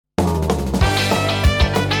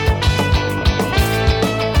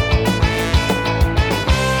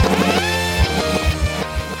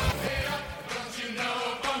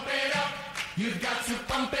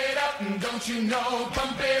know,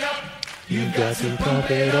 pump it up. You got to pump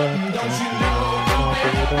it up. Don't you know, pump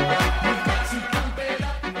it up. You've got to pump it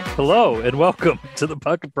up. Hello and welcome to the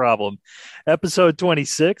Bucket Problem, episode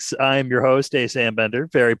 26. I'm your host, Ace Ambender,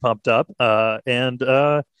 very pumped up.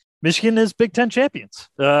 Michigan is Big Ten champions.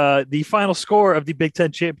 The final score of the Big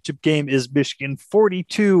Ten championship game is Michigan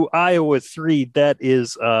 42, Iowa 3. That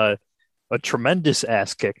is a tremendous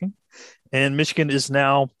ass kicking. And Michigan is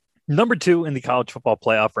now number 2 in the college football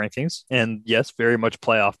playoff rankings. And yes, very much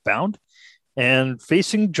playoff bound. And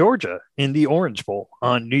facing Georgia in the Orange Bowl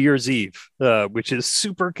on New Year's Eve, which is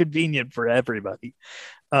super convenient for everybody.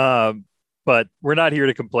 But we're not here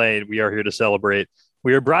to complain. We are here to celebrate.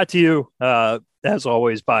 We are brought to you, as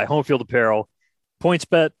always, by Home Field Apparel,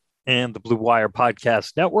 PointsBet, and the Blue Wire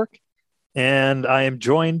Podcast Network. And I am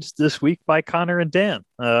joined this week by Connor and Dan.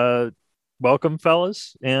 Welcome,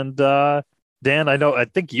 fellas. And Dan, I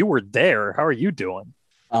think you were there. How are you doing?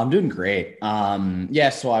 I'm doing great.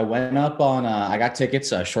 So I went up on, I got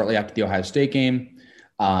tickets shortly after the Ohio State game.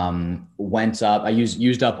 Went up, I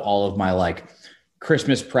used up all of my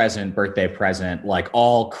Christmas present, birthday present,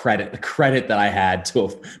 all credit that I had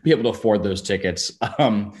to be able to afford those tickets.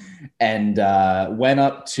 Went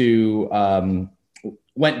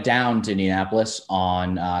down to Indianapolis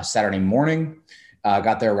on Saturday morning,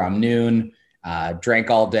 got there around noon.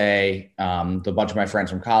 Drank all day, the bunch of my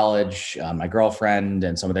friends from college, my girlfriend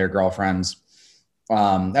and some of their girlfriends.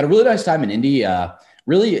 Had a really nice time in Indy. By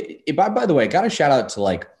the way, got a shout out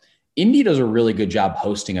to Indy does a really good job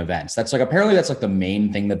hosting events. That's apparently that's the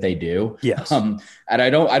main thing that they do. Yes. And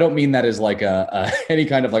I don't mean that as any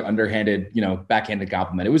kind of underhanded, backhanded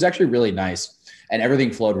compliment. It was actually really nice and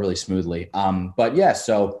everything flowed really smoothly.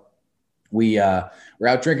 So we're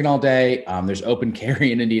out drinking all day. There's open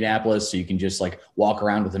carry in Indianapolis, so you can just walk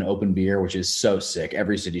around with an open beer, which is so sick.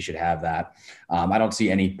 Every city should have that. I don't see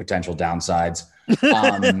any potential downsides.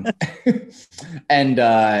 And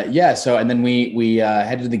then we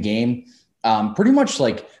headed to the game. Pretty much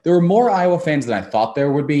there were more Iowa fans than I thought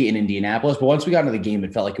there would be in Indianapolis, but once we got into the game,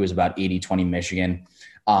 it felt like it was about 80-20 Michigan.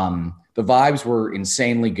 The vibes were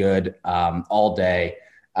insanely good all day.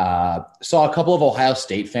 Saw a couple of Ohio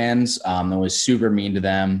State fans that was super mean to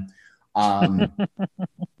them.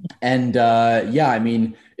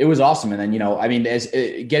 It was awesome. And then, as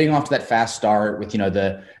getting off to that fast start with,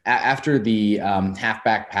 after the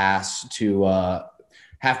halfback pass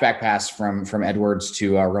from Edwards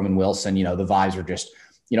to Roman Wilson, the vibes were just,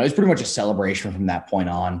 it's pretty much a celebration from that point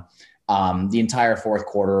on. The entire fourth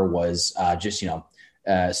quarter was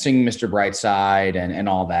singing Mr. Brightside and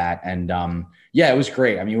all that. And, it was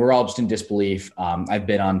great. I mean, we're all just in disbelief. I've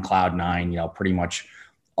been on cloud nine, pretty much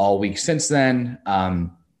all week since then. I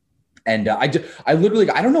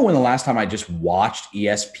don't know when the last time I just watched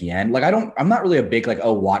ESPN. I'm not really a big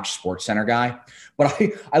watch Sports Center guy, but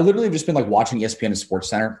I literally have just been watching ESPN and Sports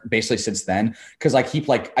Center basically since then. Cause I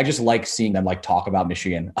just like seeing them talk about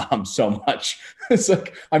Michigan so much. It's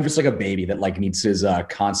I'm just a baby that needs his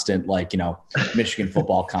constant Michigan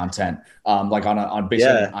football content on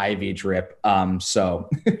basically an IV drip. I'm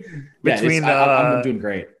doing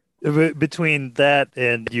great. Between that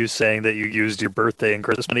and you saying that you used your birthday and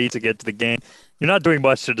Christmas money to get to the game, you're not doing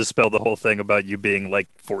much to dispel the whole thing about you being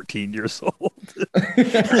 14 years old.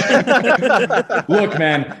 Look,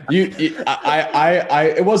 man,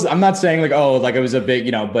 I'm not saying it was a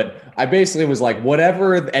big, but I basically was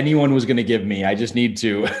whatever anyone was going to give me, I just need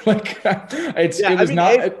to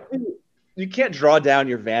you can't draw down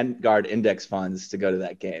your Vanguard index funds to go to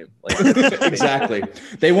that game. Exactly.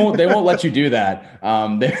 They won't let you do that.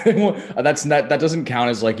 That doesn't count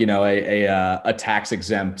as a tax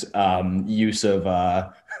exempt use of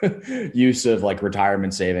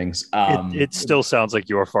retirement savings. It still sounds like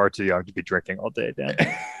you are far too young to be drinking all day, Dan.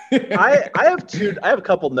 I have a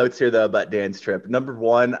couple notes here though about Dan's trip. Number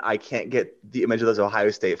one, I can't get the image of those Ohio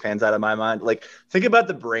State fans out of my mind. Think about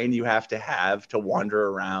the brain you have to wander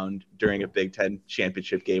around during a Big Ten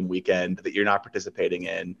championship game weekend that you're not participating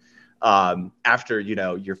in. After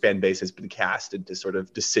your fan base has been cast into sort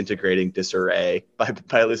of disintegrating disarray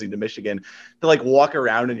by losing to Michigan, to walk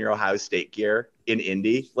around in your Ohio State gear in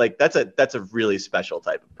Indy, that's a really special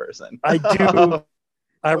type of person. I do.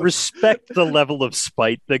 I respect the level of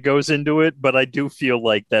spite that goes into it, but I do feel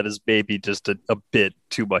like that is maybe just a bit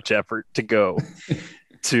too much effort to go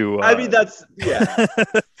to. That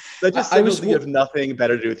just signals you have nothing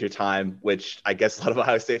better to do with your time, which I guess a lot of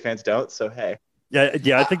Ohio State fans don't. So, hey.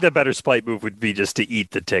 Yeah. I think the better spite move would be just to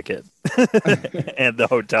eat the ticket and the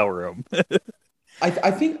hotel room.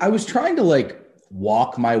 I think I was trying to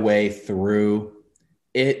walk my way through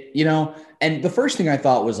it, and the first thing I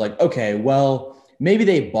thought was okay, well, maybe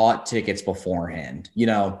they bought tickets beforehand,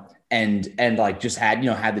 and like just had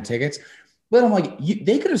the tickets. But I'm like,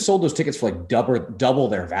 they could have sold those tickets for like double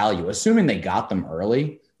their value, assuming they got them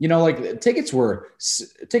early. Like ticket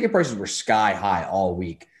prices were sky high all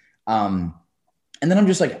week. And then I'm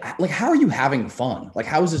just like, how are you having fun? Like,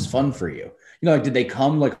 how is this fun for you? Like, did they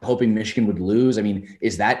come like hoping Michigan would lose? I mean,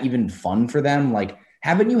 is that even fun for them? Like,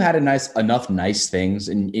 haven't you had enough nice things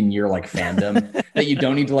in your like fandom that you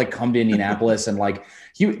don't need to like come to Indianapolis and like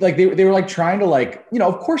they were like trying to like,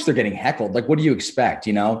 of course they're getting heckled. Like, what do you expect,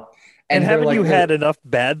 And haven't you had enough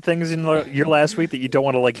bad things in your last week that you don't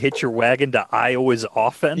want to like hit your wagon to Iowa's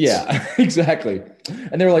offense? Yeah, exactly.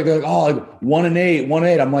 And they're like, oh, like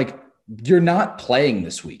 1-8. I'm like, you're not playing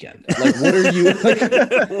this weekend. Like, what are you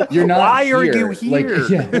like? You're not. Why here. are you here? Like,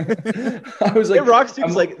 yeah. I was like, Rock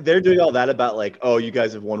seems like they're doing all that about like, oh, you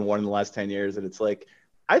guys have won one in the last 10 years, and it's like,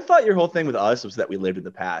 I thought your whole thing with us was that we lived in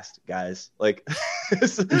the past, guys. Like,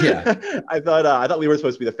 yeah. I thought we were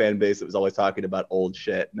supposed to be the fan base that was always talking about old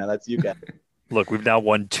shit. Now that's you guys. Look, we've now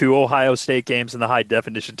won 2 Ohio State games in the high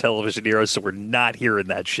definition television era, so we're not hearing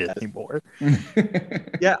that shit anymore.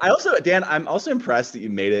 Yeah, Dan, I'm also impressed that you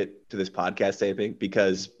made it to this podcast taping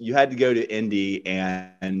because you had to go to Indy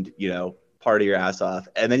and party your ass off,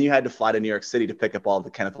 and then you had to fly to New York City to pick up all the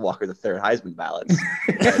Kenneth Walker III Heisman ballots.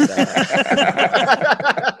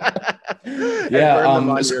 Yeah,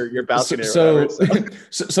 on your balcony. So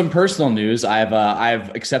some personal news.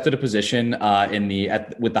 I've accepted a position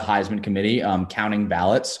with the Heisman committee, counting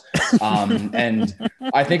ballots, and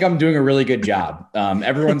I think I'm doing a really good job.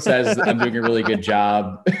 Everyone says that I'm doing a really good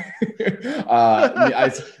job.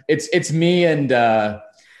 It's me and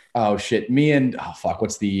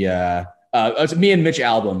it's me and Mitch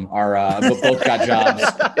Albom are both got jobs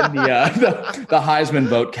in the Heisman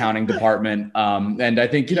vote counting department. And I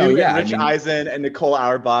think, Rich Eisen and Nicole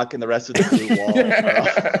Auerbach and the rest of the blue wall.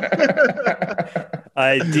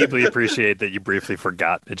 I deeply appreciate that you briefly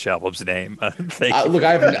forgot Mitch Albom's name. Thank you. Look,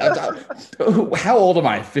 how old am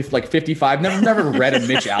I? 55? Never read a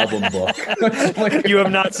Mitch Albom book. Like, you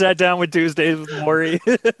have not sat down with Tuesdays with Maury?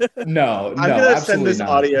 No, I'm going to send this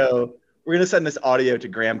audio. We're going to send this audio to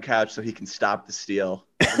Graham Couch so he can stop the steal.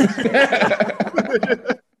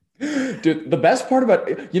 Dude, the best part about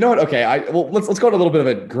what? Okay, let's go on a little bit of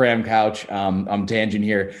a Graham Couch tangent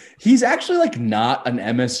here. He's actually like not an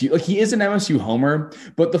MSU, like he is an MSU homer,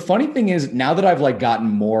 but the funny thing is now that I've like gotten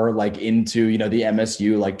more like into the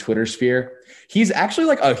MSU like Twitter sphere, he's actually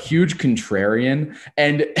like a huge contrarian,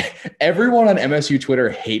 and everyone on MSU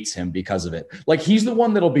Twitter hates him because of it. Like he's the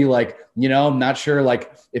one that'll be like, I'm not sure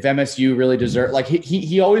like if MSU really deserve, like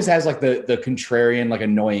he always has like the contrarian, like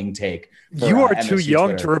annoying take. You are too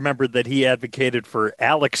young to remember that he advocated for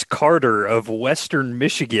Alex Carter of Western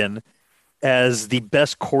Michigan as the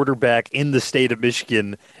best quarterback in the state of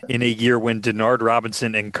Michigan in a year when Denard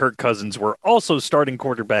Robinson and Kirk Cousins were also starting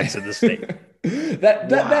quarterbacks in the state.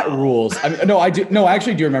 That rules. I mean, no, I do. No, I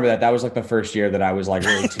actually do remember that. That was like the first year that I was like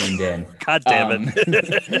really tuned in. God damn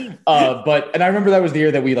it. And I remember that was the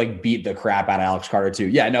year that we like beat the crap out of Alex Carter too.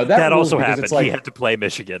 Yeah, no, that also happened. It's like, he had to play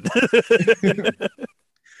Michigan.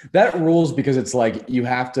 That rules because it's like you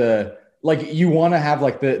have to like you want to have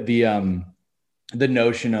like the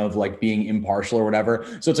notion of like being impartial or whatever.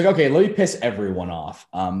 So it's like, okay, let me piss everyone off.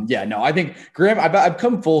 I think Graham, I've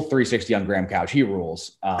come full 360 on Graham Couch. He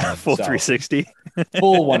rules. Full 360,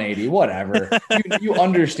 full 180, whatever. You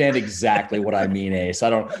understand exactly what I mean, Ace.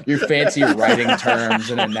 Your fancy writing terms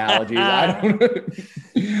and analogies. I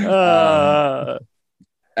don't.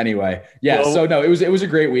 Anyway, yeah. Well, so no, it was a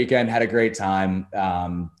great weekend. Had a great time. I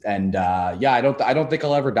don't think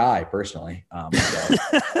I'll ever die personally.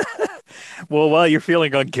 Well, while you're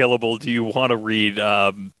feeling unkillable, do you want to read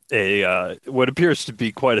what appears to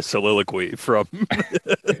be quite a soliloquy from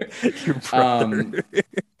your brother?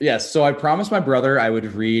 Yes. So I promised my brother I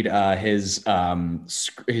would read his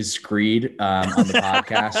screed on the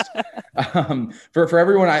podcast. For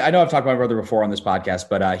everyone, I know I've talked about my brother before on this podcast,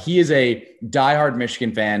 but he is a diehard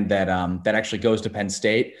Michigan fan that actually goes to Penn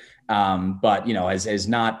State, but has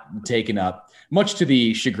not taken up, much to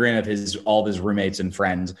the chagrin of all of his roommates and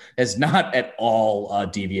friends, has not at all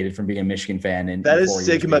deviated from being a Michigan fan. That is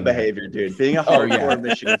Sigma behavior, dude. Being a hardcore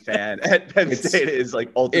Michigan fan at Penn State is like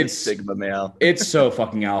ultimate Sigma male. It's so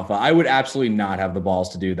fucking alpha. I would absolutely not have the balls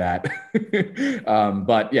to do that.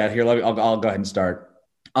 But yeah, here, I'll go ahead and start.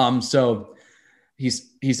 So he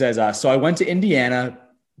says, so I went to Indiana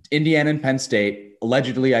and Penn State.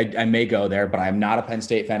 Allegedly, I may go there, but I'm not a Penn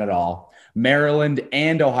State fan at all. Maryland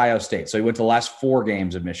and Ohio State. So he went to the last 4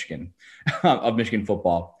 games of Michigan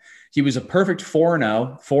football. He was a perfect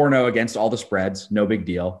 4-0 against all the spreads. No big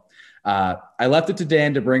deal. I left it to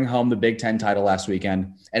Dan to bring home the Big Ten title last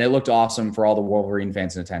weekend, and it looked awesome for all the Wolverine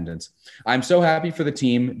fans in attendance. I'm so happy for the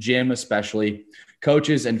team, Jim especially,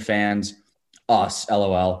 coaches and fans, us,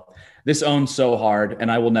 LOL. This owns so hard,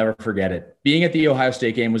 and I will never forget it. Being at the Ohio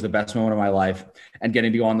State game was the best moment of my life, and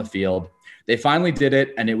getting to go on the field. They finally did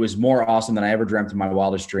it, and it was more awesome than I ever dreamt in my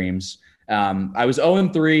wildest dreams. I was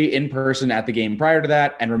 0-3 in person at the game prior to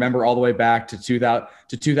that, and remember all the way back to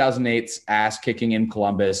 2008's ass kicking in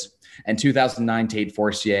Columbus, and 2009 Tate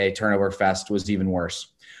Forcier turnover fest was even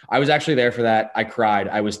worse. I was actually there for that. I cried.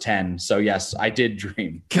 I was 10. So yes, I did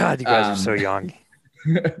dream. God, you guys are so young.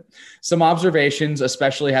 Some observations,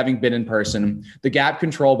 especially having been in person. The gap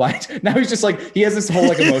control by now he's just like he has this whole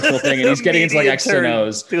like emotional thing, and he's getting into like X's and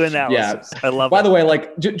O's. Yeah, I love. By the way,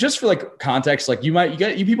 like just for like context, like you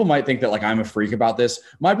people might think that like I'm a freak about this.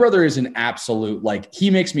 My brother is an absolute like he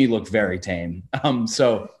makes me look very tame.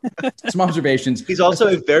 So some observations. He's also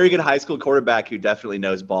a very good high school quarterback who definitely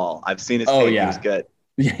knows ball. I've seen his tape. Yeah. He was good.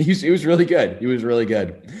 Yeah, he was really good. He was really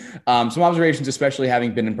good. Some observations, especially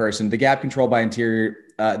having been in person. The gap control by the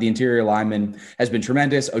interior lineman has been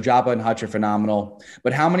tremendous. Ojaba and Hutch are phenomenal.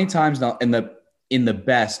 But how many times in the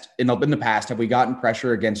past have we gotten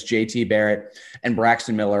pressure against JT Barrett and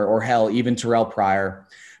Braxton Miller, or hell, even Terrell Pryor?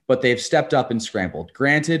 But they've stepped up and scrambled.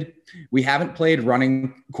 Granted, we haven't played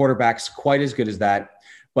running quarterbacks quite as good as that,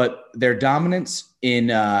 but their dominance in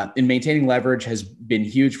maintaining leverage has been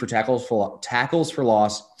huge for tackles for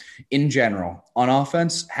loss in general. On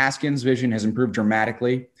offense, Haskins' vision has improved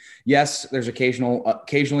dramatically. Yes, there's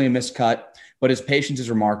occasionally a missed cut, but his patience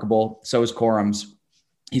is remarkable. So is Corum's.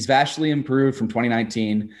 He's vastly improved from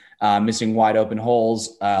 2019, missing wide open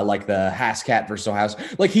holes like the Hascat versus Ohio.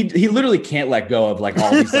 Like he literally can't let go of like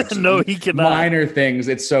all these like no, he cannot. Minor things.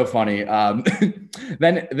 It's so funny.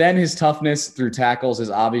 Then his toughness through tackles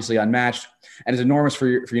is obviously unmatched and is enormous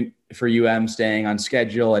for UM, staying on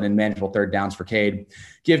schedule and in manageable third downs for Cade.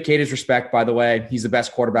 Give Cade his respect, by the way. He's the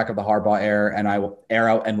best quarterback of the Harbaugh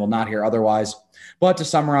era, and will not hear otherwise. But to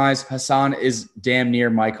summarize, Hassan is damn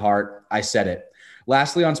near Mike Hart. I said it.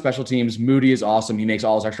 Lastly, on special teams, Moody is awesome. He makes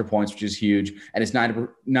all his extra points, which is huge, and is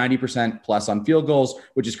 90% plus on field goals,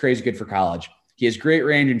 which is crazy good for college. He has great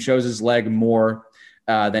range and shows his leg more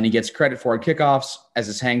than he gets credit for at kickoffs, as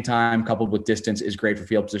his hang time coupled with distance is great for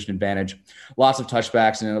field position advantage. Lots of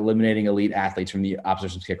touchbacks and eliminating elite athletes from the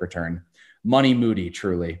opposition's kick return. Money Moody,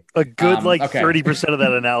 truly. A good 30% of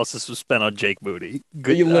that analysis was spent on Jake Moody.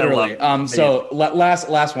 Good, literally.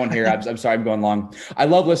 Last one here. I'm sorry, I'm going long. I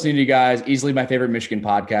love listening to you guys. Easily my favorite Michigan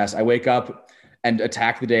podcast. I wake up and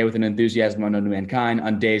attack the day with an enthusiasm unknown to mankind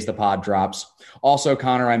on days the pod drops. Also,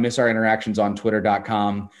 Connor, I miss our interactions on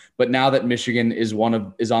twitter.com, but now that Michigan is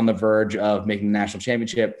on the verge of making the national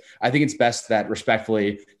championship, I think it's best that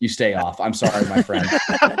respectfully you stay off. I'm sorry, my friend.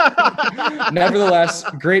 Nevertheless,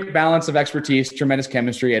 great balance of expertise, tremendous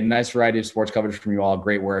chemistry, and a nice variety of sports coverage from you all.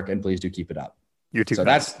 Great work, and please do keep it up. You're too. So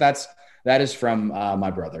that is from my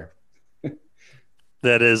brother.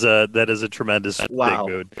 That is a tremendous big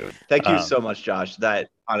mood. Thank you so much, Josh. That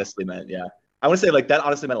honestly meant, I want to say like that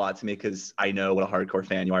honestly meant a lot to me because I know what a hardcore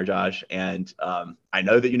fan you are, Josh. And I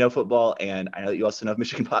know that you know football, and I know that you also know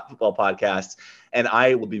Michigan football podcasts. And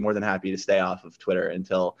I will be more than happy to stay off of Twitter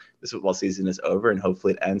until this football season is over, and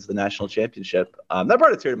hopefully it ends the national championship. That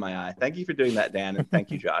brought a tear to my eye. Thank you for doing that, Dan, and thank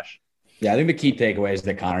you, Josh. Yeah, I think the key takeaway is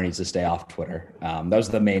that Connor needs to stay off Twitter. That was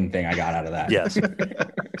the main thing I got out of that. Yes.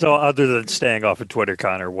 So other than staying off of Twitter,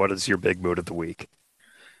 Connor, what is your big mood of the week?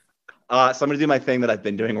 So I'm going to do my thing that I've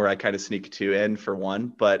been doing where I kind of sneak two in for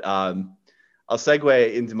one. But I'll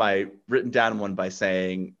segue into my written down one by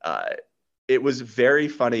saying it was very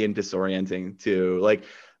funny and disorienting to like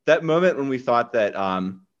that moment when we thought that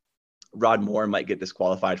Rod Moore might get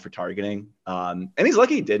disqualified for targeting. And he's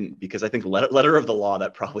lucky he didn't, because I think letter of the law,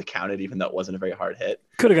 that probably counted, even though it wasn't a very hard hit.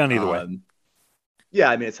 Could have gone either way. Yeah,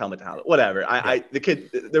 I mean, it's helmet to helmet, whatever. The kid,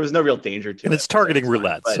 there was no real danger to it. And it's targeting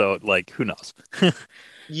roulette, so like, who knows?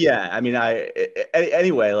 Yeah, I mean,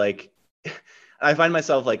 anyway, like, I find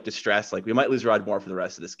myself like distressed. Like, we might lose Rod Moore for the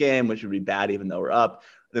rest of this game, which would be bad, even though we're up.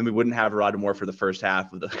 Then we wouldn't have Rod Moore for the first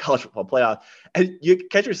half of the college football playoff. And you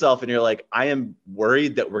catch yourself and you're like, I am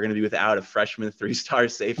worried that we're going to be without a freshman 3-star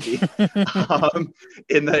safety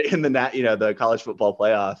in the college football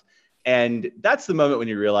playoff. And that's the moment when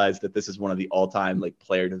you realize that this is one of the all-time like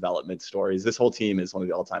player development stories. This whole team is one of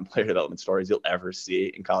the all-time player development stories you'll ever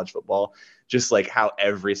see in college football. Just like how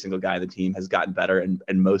every single guy on the team has gotten better, and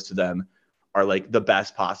most of them are like the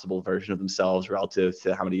best possible version of themselves relative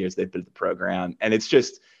to how many years they've been at the program. And it's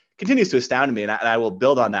just continues to astound me. And I will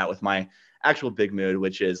build on that with my actual big mood,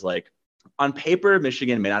 which is like, on paper,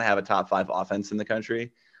 Michigan may not have a top 5 offense in the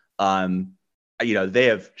country. They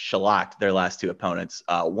have shellacked their last two opponents,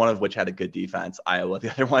 one of which had a good defense, Iowa.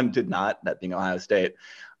 The other one did not, that being Ohio State.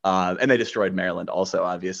 And they destroyed Maryland also,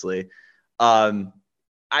 obviously.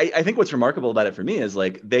 I think what's remarkable about it for me is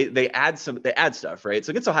like they add stuff, right?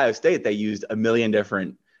 So against Ohio State, they used a million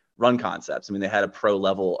different run concepts. I mean, they had a pro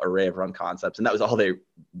level array of run concepts, and that was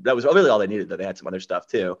really all they needed, though they had some other stuff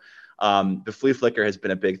too. The flea flicker has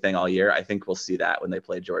been a big thing all year. I think we'll see that when they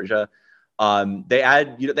play Georgia. They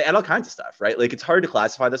add all kinds of stuff, right? Like, it's hard to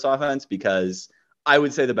classify this offense because I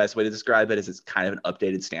would say the best way to describe it is it's kind of an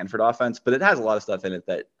updated Stanford offense, but it has a lot of stuff in it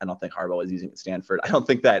that I don't think Harbaugh was using at Stanford. I don't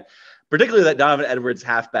think that, particularly that Donovan Edwards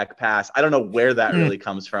halfback pass, I don't know where that really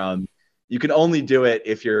comes from. You can only do it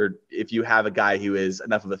if you have a guy who is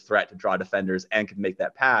enough of a threat to draw defenders and can make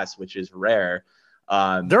that pass, which is rare.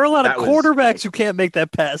 There are a lot of quarterbacks who can't make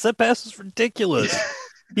that pass. That pass is ridiculous.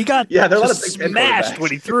 He got there are a lot of smashed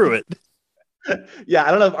when he threw it. Yeah,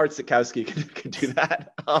 I don't know if Art Sikowski could do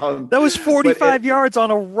that. That was 45 yards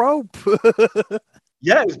on a rope.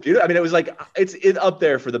 Yeah, it was beautiful. I mean, it was like it's up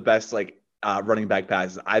there for the best running back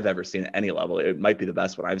passes I've ever seen at any level. It might be the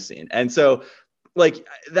best one I've seen. And so, like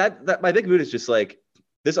that my big mood is just like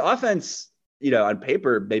this offense, on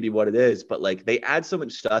paper, maybe what it is, but like they add so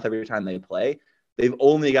much stuff every time they play. They've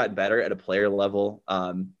only gotten better at a player level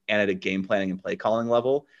and at a game planning and play calling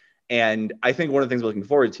level. And I think one of the things we're looking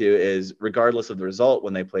forward to is, regardless of the result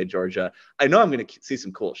when they play Georgia, I know I'm going to see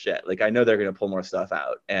some cool shit. Like, I know they're going to pull more stuff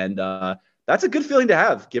out. And that's a good feeling to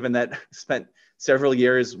have, given that I spent several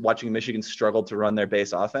years watching Michigan struggle to run their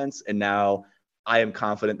base offense. And now I am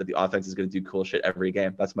confident that the offense is going to do cool shit every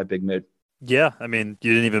game. That's my big mood. Yeah. I mean,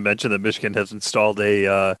 you didn't even mention that Michigan has installed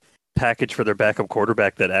a package for their backup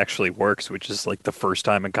quarterback that actually works, which is like the first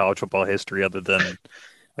time in college football history, other than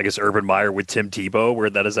I guess Urban Meyer with Tim Tebow, where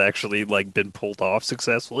that has actually like been pulled off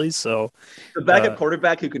successfully. So the backup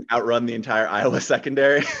quarterback who can outrun the entire Iowa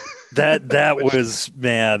secondary. that was,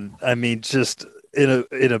 man, I mean, just an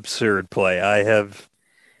absurd play.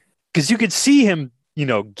 Because you could see him,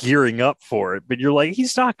 gearing up for it, but you're like,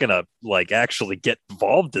 he's not gonna like actually get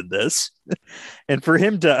involved in this. And for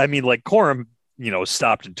him to, I mean, like Corum,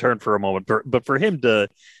 stopped and turned for a moment, but for him to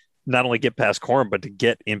not only get past Corum, but to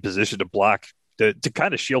get in position to block, to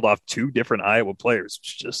kind of shield off two different Iowa players,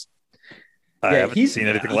 it's just, I haven't seen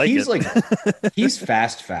anything like it. He's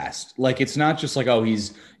fast. Like, it's not just like, oh,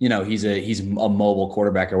 he's a mobile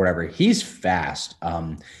quarterback or whatever. He's fast.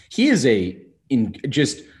 He is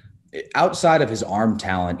just outside of his arm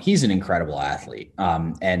talent, he's an incredible athlete.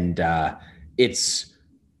 It's,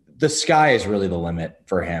 the sky is really the limit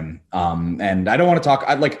for him. And I don't want to talk.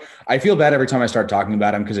 I feel bad every time I start talking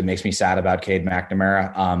about him because it makes me sad about Cade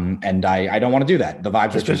McNamara. And I don't want to do that. The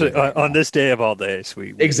vibes, especially on this day of all days,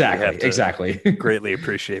 we exactly greatly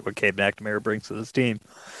appreciate what Cade McNamara brings to this team.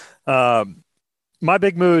 My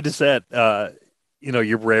big mood is that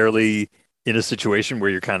you're rarely in a situation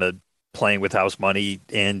where you're kind of playing with house money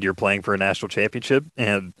and you're playing for a national championship.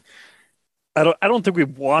 And I don't think we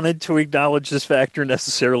wanted to acknowledge this factor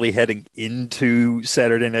necessarily heading into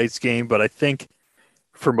Saturday night's game, but I think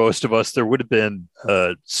for most of us, there would have been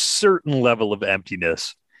a certain level of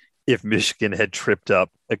emptiness if Michigan had tripped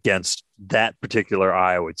up against that particular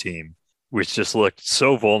Iowa team, which just looked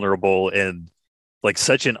so vulnerable and like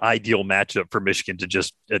such an ideal matchup for Michigan to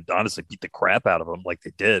just honestly beat the crap out of them like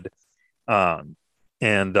they did. Coming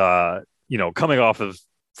off of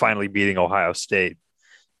finally beating Ohio State,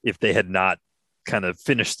 if they had not kind of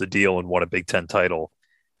finished the deal and won a Big Ten title,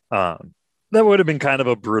 that would have been kind of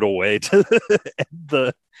a brutal way to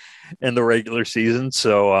end the regular season.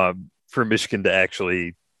 So for Michigan to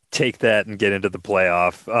actually take that and get into the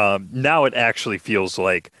playoff, now it actually feels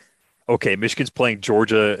like, okay, Michigan's playing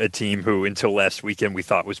Georgia, a team who until last weekend we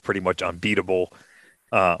thought was pretty much unbeatable.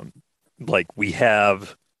 Like, we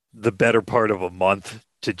have the better part of a month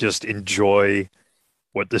to just enjoy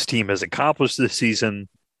what this team has accomplished this season.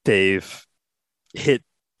 They've hit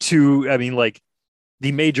the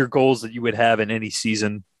major goals that you would have in any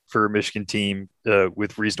season for a Michigan team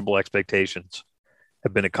with reasonable expectations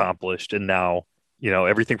have been accomplished. And now,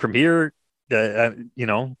 everything from here,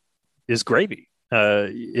 is gravy.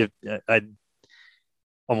 I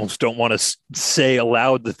almost don't want to say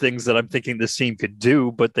aloud the things that I'm thinking this team could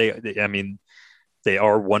do, but they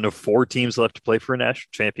are one of four teams left to play for a national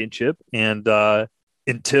championship. And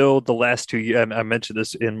until the last 2 years, I mentioned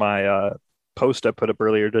this in my post I put up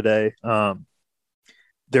earlier today.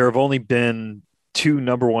 There have only been two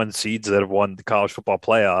number one seeds that have won the college football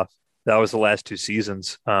playoff. That was the last two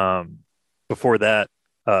seasons. Before that,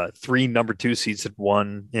 three number two seeds had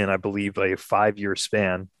won in, I believe, a 5-year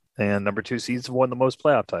span, and number two seeds have won the most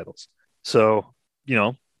playoff titles. So,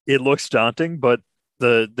 it looks daunting, but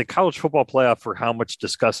the college football playoff, for how much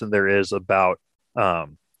discussion there is about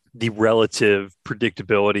the relative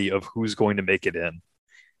predictability of who's going to make it in.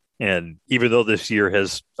 And even though this year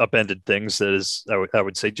has upended things, that is, I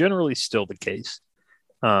would say, generally still the case.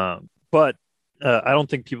 But I don't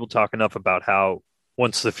think people talk enough about how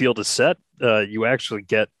once the field is set, you actually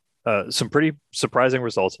get some pretty surprising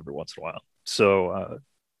results every once in a while. So,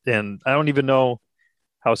 and I don't even know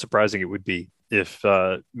how surprising it would be if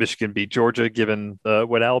Michigan beat Georgia, given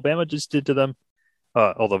what Alabama just did to them.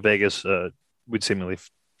 Although Vegas would seemingly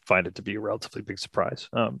find it to be a relatively big surprise.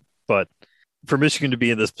 But for Michigan to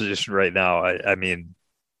be in this position right now, I mean,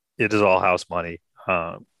 it is all house money.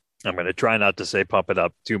 I'm going to try not to say pump it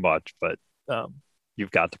up too much, but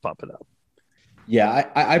you've got to pump it up. Yeah,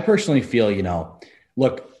 I personally feel,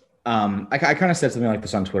 look, I kind of said something like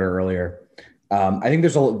this on Twitter earlier. I think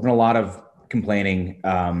there's been a lot of complaining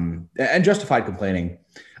and justified complaining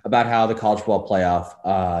about how the college football playoff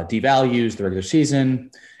devalues the regular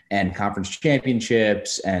season and conference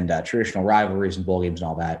championships and traditional rivalries and bowl games and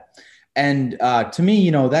all that. And to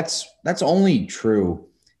me, that's only true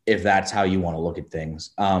if that's how you want to look at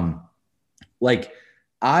things.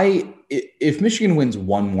 If Michigan wins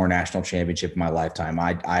one more national championship in my lifetime,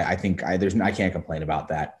 I think I can't complain about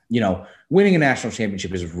that. Winning a national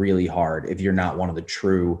championship is really hard if you're not one of the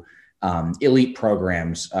true elite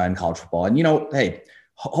programs in college football. And, hey,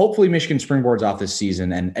 hopefully Michigan springboards off this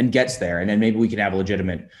season and gets there. And then maybe we can have a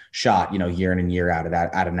legitimate shot, year in and year out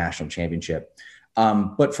at a national championship.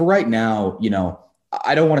 But for right now,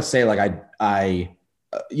 I don't want to say like I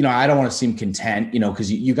don't want to seem content,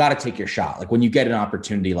 because you got to take your shot. Like when you get an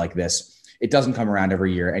opportunity like this, it doesn't come around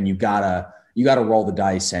every year, and you gotta roll the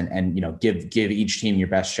dice and give each team your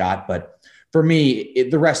best shot. But for me,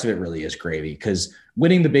 the rest of it really is gravy, because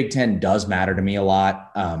winning the Big Ten does matter to me a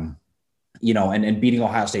lot. And beating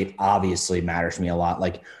Ohio State obviously matters to me a lot.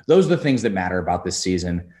 Like those are the things that matter about this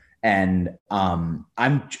season. And I'm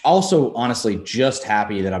also honestly just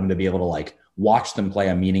happy that I'm going to be able to like watch them play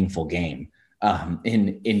a meaningful game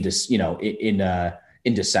in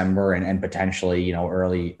December and potentially,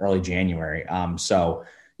 early January. So,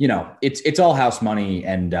 it's all house money.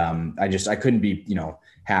 And I couldn't be,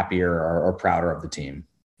 happier or prouder of the team.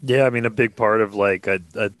 Yeah. I mean, a big part of like, I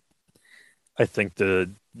think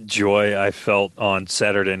the joy I felt on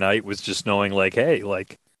Saturday night was just knowing like, hey,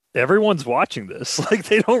 like everyone's watching this. Like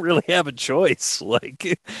they don't really have a choice.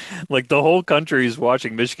 Like the whole country is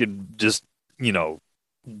watching Michigan just,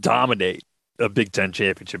 dominate a Big Ten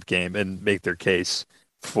championship game and make their case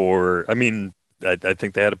for, I mean, I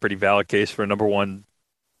think they had a pretty valid case for a number one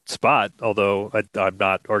spot, although I'm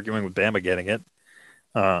not arguing with Bama getting it.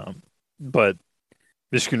 But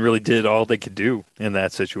Michigan really did all they could do in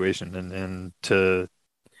that situation. And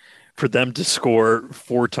for them to score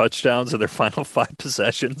 4 touchdowns in their final 5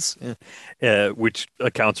 possessions, which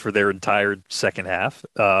accounts for their entire second half,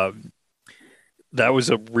 that was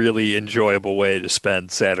a really enjoyable way to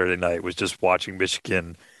spend Saturday night, was just watching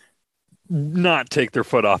Michigan not take their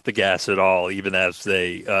foot off the gas at all, even as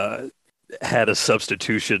they had a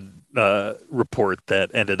substitution report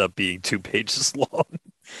that ended up being 2 pages long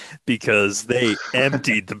because they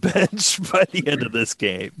emptied the bench by the end of this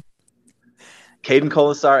game. Caden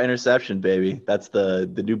Colasar interception, baby. That's the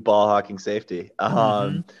new ball hawking safety.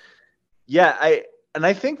 Yeah,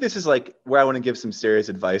 I think this is like where I want to give some serious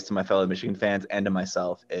advice to my fellow Michigan fans and to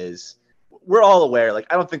myself is we're all aware, like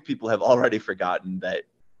I don't think people have already forgotten that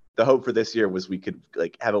the hope for this year was we could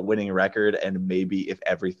like have a winning record, and maybe if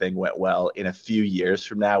everything went well in a few years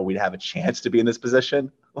from now, we'd have a chance to be in this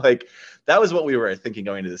position. Like that was what we were thinking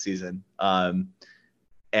going into the season.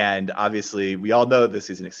 And obviously we all know this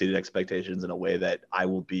season exceeded expectations in a way that I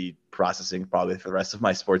will be processing probably for the rest of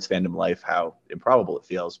my sports fandom life, how improbable it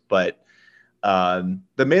feels. But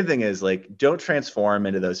the main thing is like, don't transform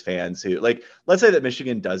into those fans who like, let's say that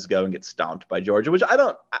Michigan does go and get stomped by Georgia, which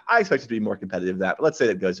I expect it to be more competitive than that, but let's say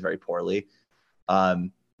that goes very poorly.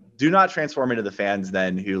 Do not transform into the fans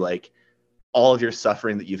then who like all of your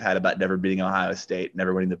suffering that you've had about never beating Ohio State,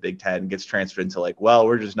 never winning the Big Ten gets transferred into like, well,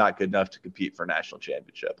 we're just not good enough to compete for a national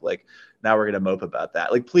championship. Like now we're going to mope about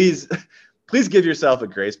that. Like, please give yourself a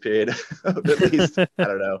grace period of at least, I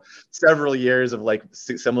don't know, several years of like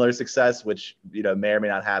similar success, which, may or may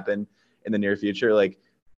not happen in the near future. Like,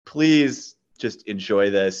 please just enjoy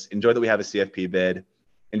this. Enjoy that we have a CFP bid.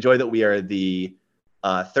 Enjoy that we are the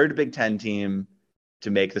third Big Ten team to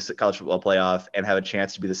make the college football playoff and have a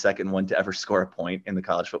chance to be the second one to ever score a point in the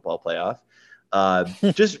college football playoff.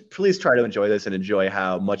 Just please try to enjoy this and enjoy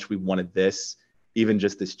how much we wanted this, even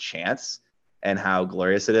just this chance, and how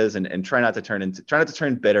glorious it is. And try not to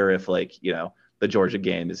turn bitter if like, the Georgia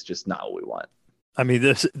game is just not what we want. I mean,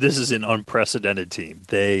 this is an unprecedented team.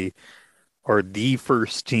 They are the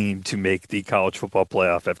first team to make the college football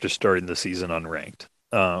playoff after starting the season unranked.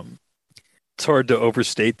 It's hard to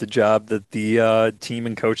overstate the job that the team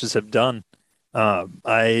and coaches have done.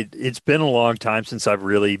 It's been a long time since I've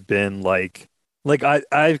really been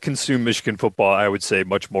I've consumed Michigan football, I would say,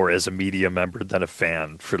 much more as a media member than a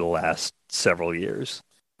fan for the last several years.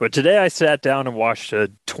 But today I sat down and watched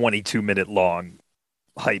a 22-minute long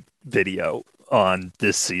hype video on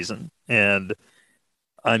this season, and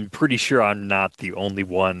I'm pretty sure I'm not the only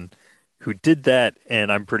one who did that,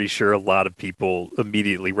 and I'm pretty sure a lot of people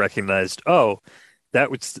immediately recognized, oh, that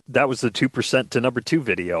was the 2% to number 2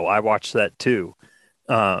 video. I watched that too.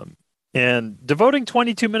 And devoting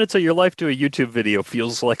 22 minutes of your life to a YouTube video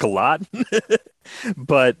feels like a lot,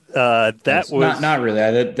 but was not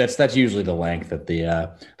really. That's usually the length that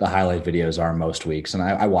the highlight videos are most weeks, and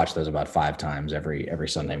I watch those about 5 times every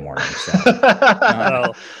Sunday morning.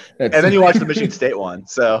 So. And then you watch the Michigan State one.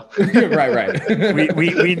 So right.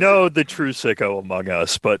 we know the true sicko among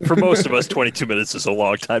us, but for most of us, 22 minutes is a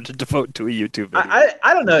long time to devote to a YouTube video.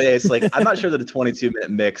 I don't know. It's like I'm not sure that a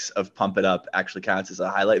 22-minute mix of Pump It Up actually counts as a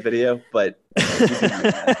highlight video, but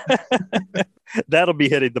that'll be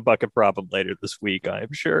hitting the bucket problem later this week,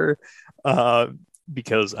 I'm sure,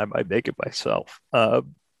 because I might make it myself. I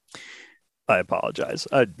apologize.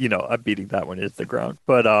 I'm beating that one into the ground,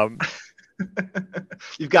 but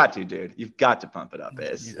you've got to, dude. You've got to pump it up,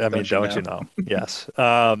 Ace. I mean, don't you know? Yes.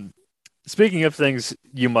 Speaking of things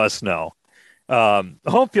you must know,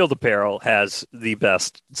 Home Field Apparel has the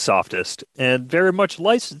best, softest, and very much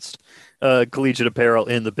licensed collegiate apparel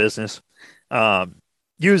in the business.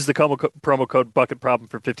 Use the promo code Bucket Problem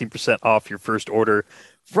for 15% off your first order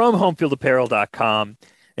from homefieldapparel.com.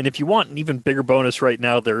 And if you want an even bigger bonus right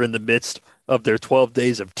now, they're in the midst of their 12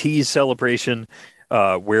 Days of Tees celebration,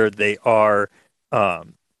 where they are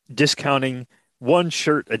discounting one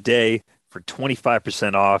shirt a day for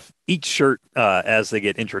 25% off. Each shirt, as they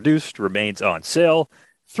get introduced, remains on sale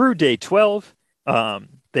through day 12.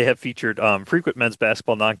 They have featured frequent men's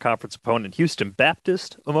basketball non-conference opponent Houston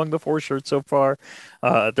Baptist among the 4 shirts so far.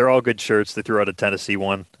 They're all good shirts. They threw out a Tennessee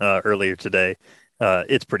one earlier today.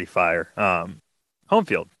 It's pretty fire. Home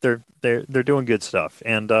Field, they're doing good stuff,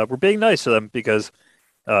 and we're being nice to them because,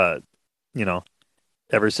 ever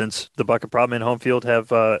since the Bucket Problem and Home Field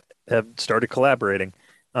have started collaborating,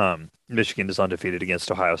 Michigan is undefeated against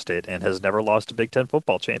Ohio State and has never lost a Big Ten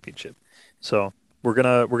football championship. So we're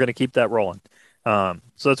gonna keep that rolling.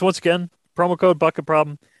 So that's once again promo code Bucket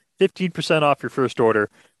Problem, 15% off your first order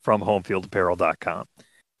from homefieldapparel.com.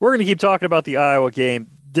 We're gonna keep talking about the Iowa game.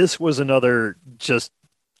 This was another just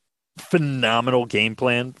phenomenal game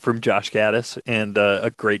plan from Josh Gaddis and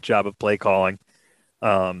a great job of play calling.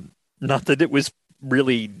 Not that it was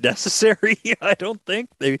really necessary. I don't think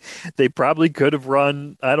they probably could have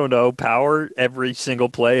run, I don't know, power every single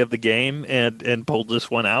play of the game and pulled this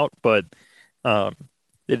one out, but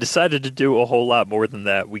they decided to do a whole lot more than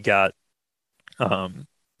that. We got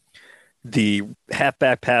the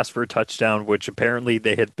halfback pass for a touchdown, which apparently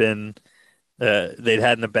they'd had in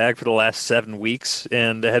the bag for the last 7 weeks,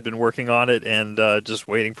 and they had been working on it and just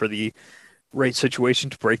waiting for the right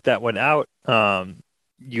situation to break that one out.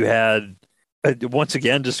 You had once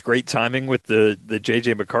again just great timing with the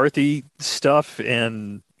JJ McCarthy stuff,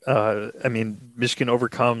 and Michigan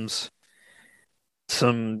overcomes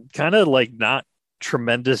some kind of not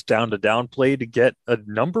tremendous down play to get a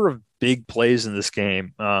number of big plays in this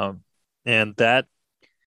game, and that,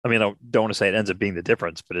 I don't want to say it ends up being the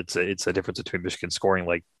difference, but it's a difference between Michigan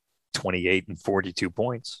scoring 28 and 42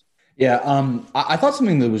 points. Yeah, I thought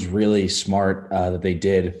something that was really smart that they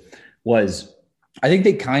did was, I think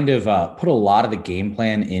they kind of put a lot of the game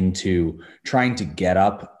plan into trying to get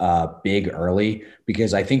up big early,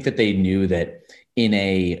 because I think that they knew that in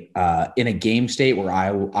a game state where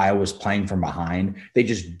I was playing from behind, they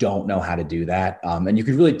just don't know how to do that. And you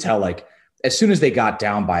could really tell, as soon as they got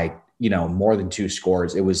down by more than 2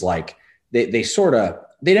 scores, it was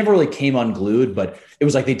they never really came unglued, but it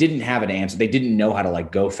was they didn't have an answer. They didn't know how to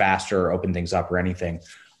go faster or open things up or anything.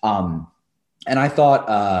 And I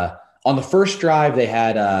thought on the first drive they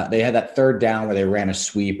had that third down where they ran a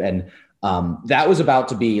sweep, and that was about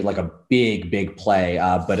to be a big play.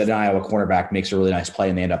 But an Iowa cornerback makes a really nice play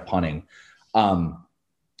and they end up punting. But on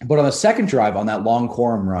the second drive, on that long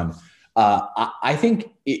Corum run, I think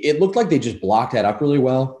it looked like they just blocked that up really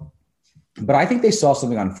well. But I think they saw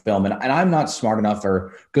something on film, and I'm not smart enough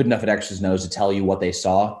or good enough at X's and O's to tell you what they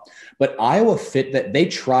saw. But Iowa fit that.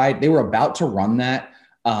 They were about to run that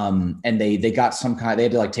And they got they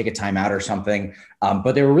had to like take a timeout or something.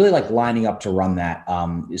 But they were really like lining up to run that.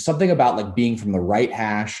 Something about like being from the right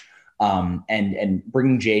hash, and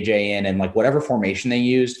bringing JJ in, and like whatever formation they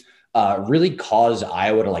used really caused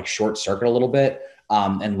Iowa to like short circuit a little bit.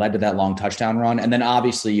 And led to that long touchdown run. And then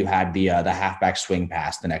obviously you had the halfback swing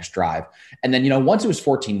pass the next drive. And then, once it was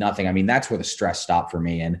 14-0, I mean, that's where the stress stopped for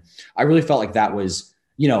me. And I really felt like that was,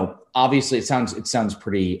 obviously it sounds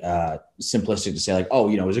pretty simplistic to say like, oh,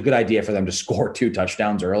 it was a good idea for them to score 2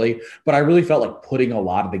 touchdowns early. But I really felt like putting a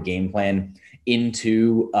lot of the game plan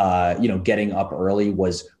into, getting up early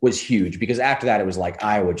was huge, because after that, it was like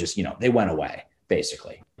Iowa just, they went away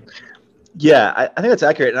basically. Yeah, I think that's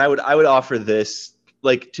accurate. And I would offer this.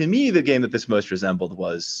 Like, to me, the game that this most resembled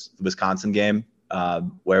was the Wisconsin game,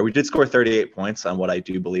 where we did score 38 points on what I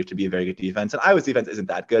do believe to be a very good defense. And Iowa's defense isn't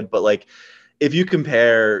that good, but like, if you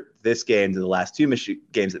compare this game to the last 2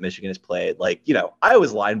 games that Michigan has played, like,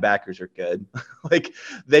 Iowa's linebackers are good. Like,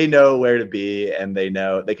 they know where to be, and they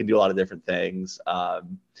know they can do a lot of different things.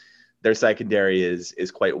 Their secondary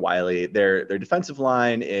is quite wily. Their defensive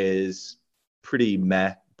line is pretty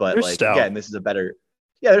meh, but They're like stout. Again, this is a better.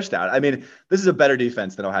 Yeah, they're stout. I mean, this is a better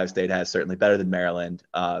defense than Ohio State has, certainly better than Maryland.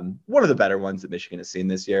 One of the better ones that Michigan has seen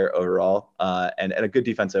this year overall, and a good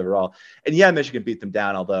defense overall. And yeah, Michigan beat them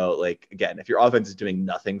down, although, like, again, if your offense is doing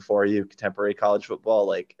nothing for you, contemporary college football,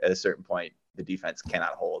 like, at a certain point, the defense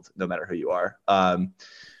cannot hold, no matter who you are.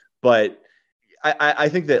 But I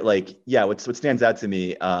think that, like, yeah, what stands out to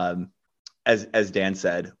me, as Dan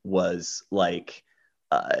said, was like,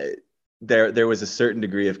 there was a certain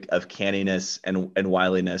degree of canniness and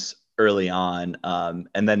wiliness early on,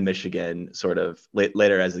 and then Michigan sort of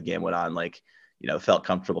later as the game went on, like, felt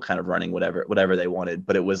comfortable kind of running whatever they wanted,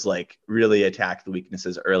 but it was like really attack the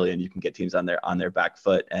weaknesses early, and you can get teams on their back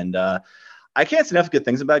foot. And I can't say enough good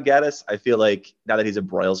things about Gaddis. I feel like now that he's a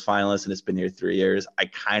Broyles finalist and it's been here 3 years, I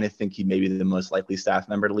kind of think he may be the most likely staff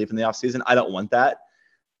member to leave in the offseason. I don't want that,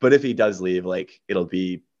 but if he does leave, like, it'll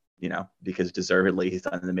be, because deservedly he's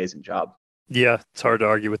done an amazing job. Yeah, it's hard to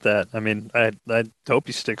argue with that. I mean, I hope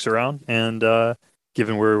he sticks around. And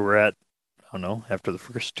given where we're at, I don't know, after the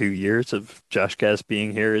first 2 years of Josh Gaddis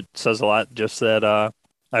being here, it says a lot just that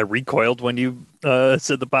I recoiled when you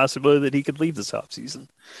said the possibility that he could leave this offseason.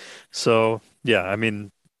 So, yeah, I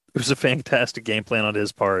mean, it was a fantastic game plan on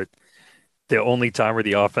his part. The only time where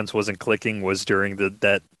the offense wasn't clicking was during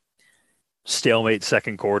that stalemate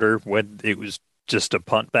second quarter when it was just a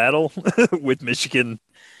punt battle with Michigan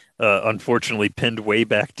unfortunately pinned way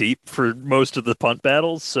back deep for most of the punt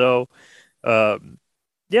battles. So,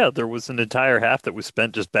 yeah, there was an entire half that was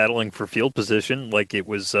spent just battling for field position like it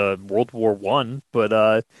was World War I.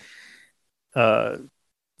 But the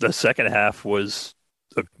second half was,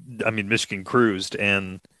 Michigan cruised.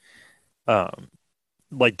 And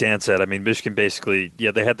like Dan said, I mean, Michigan basically,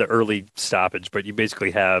 yeah, they had the early stoppage, but you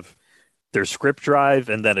basically have their script drive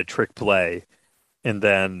and then a trick play. And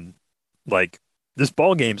then, like, this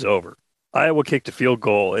ball game's over. Iowa kicked a field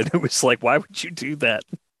goal, and it was like, why would you do that?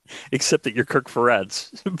 Except that you're Kirk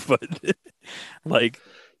Ferentz. But, like,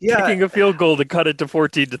 kicking a field goal to cut it to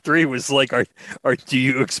 14-3 was like, do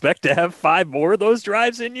you expect to have 5 more of those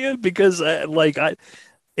drives in you? Because, a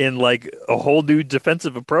whole new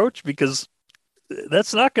defensive approach, because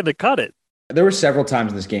that's not going to cut it. There were several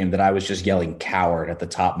times in this game that I was just yelling "coward" at the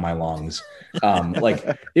top of my lungs.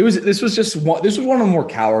 This was one of the more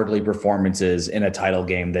cowardly performances in a title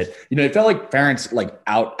game that, it felt like Ferentz, like,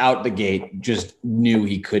 out the gate, just knew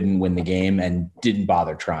he couldn't win the game and didn't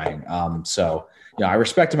bother trying. So I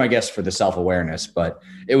respect him, I guess, for the self-awareness, but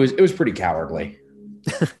it was pretty cowardly.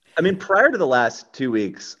 I mean, prior to the last 2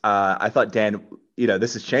 weeks, I thought, Dan,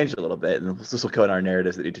 this has changed a little bit, and this will go in our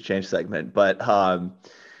narratives that need to change segment, but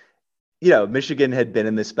Michigan had been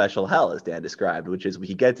in this special hell, as Dan described, which is we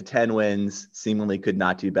could get to 10 wins, seemingly could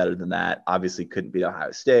not do better than that. Obviously couldn't beat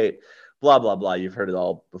Ohio State, blah, blah, blah. You've heard it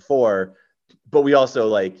all before. But we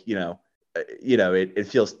also, it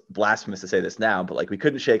feels blasphemous to say this now, but, like, we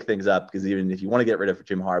couldn't shake things up, because even if you want to get rid of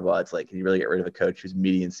Jim Harbaugh, it's like, can you really get rid of a coach whose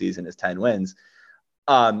median season is 10 wins?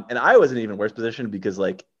 And Iowa's in an even worse position, because,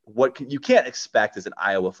 like, you can't expect as an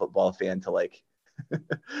Iowa football fan to, like,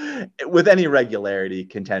 with any regularity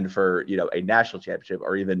contend for, a national championship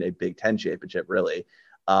or even a Big Ten championship, really.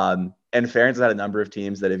 And Ferentz had a number of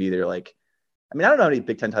teams that have either, like, I don't know how many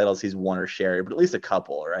Big Ten titles he's won or shared, but at least a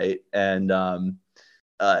couple, right? And,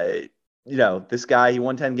 this guy, he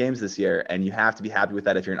won 10 games this year, and you have to be happy with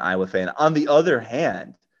that if you're an Iowa fan. On the other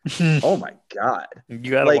hand, oh my God,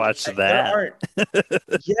 you gotta watch that.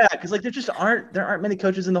 Because, like, there aren't many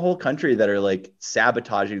coaches in the whole country that are, like,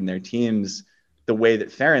 sabotaging their teams the way that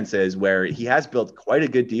Ferentz is, where he has built quite a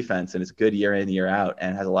good defense and it's good year in, year out,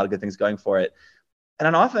 and has a lot of good things going for it. And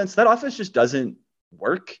on offense, that offense just doesn't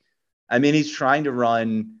work. I mean, he's trying to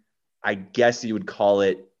run, I guess you would call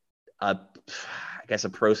it a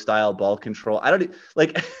pro style ball control. I don't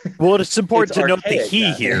like. Well, it's important to note the archaic, he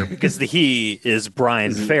yeah. here, because the he is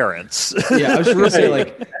Brian Ferentz. Yeah, I was just gonna say,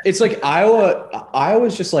 like, it's like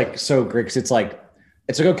Iowa's just like so great, because it's like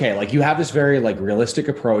okay, like you have this very like realistic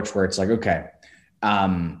approach where it's like, okay,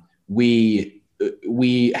 we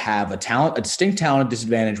have a distinct talent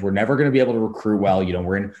disadvantage. We're never going to be able to recruit well. You know,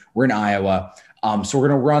 we're in Iowa. So we're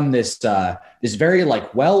going to run this very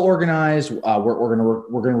like well organized. We're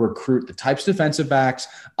going to recruit the types of defensive backs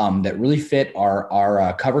that really fit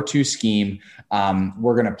our cover 2 scheme.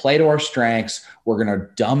 We're going to play to our strengths. We're going to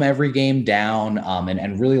dumb every game down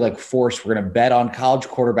and really like force. We're going to bet on college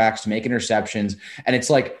quarterbacks to make interceptions. And it's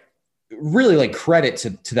like really like credit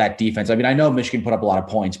to that defense. I mean, I know Michigan put up a lot of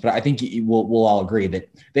points, but I think we'll all agree that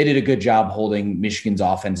they did a good job holding Michigan's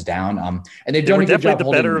offense down. And they've done a good job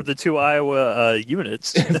definitely the better of the 2 Iowa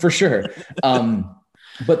units for sure.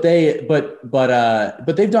 But they've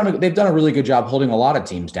done a really good job holding a lot of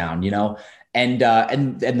teams down, you know, and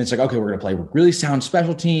it's like, okay, we're going to play really sound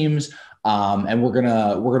special teams. And we're going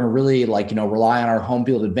to really like, you know, rely on our home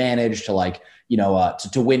field advantage to like, you know,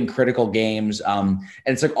 to win critical games. And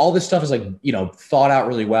it's like all this stuff is like, you know, thought out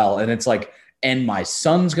really well. And it's like, and my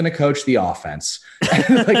son's going to coach the offense.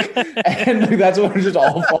 and that's what it just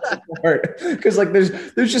all falls apart. Because like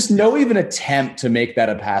there's just no even attempt to make that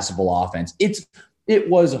a passable offense. It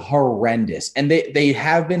was horrendous. And they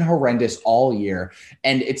have been horrendous all year.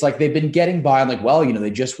 And it's like they've been getting by on like, well, you know, they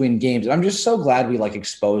just win games. And I'm just so glad we like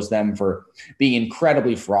exposed them for being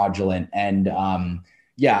incredibly fraudulent. And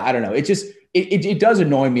yeah, I don't know. It does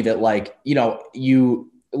annoy me that like, you know,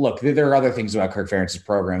 look, there are other things about Kirk Ferentz's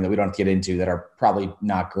program that we don't have to get into that are probably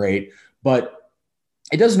not great, but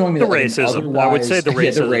it does annoy me the that like, racism. I would say the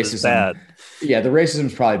racism is bad. Yeah, the racism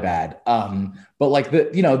is probably bad. But like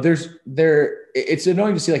it's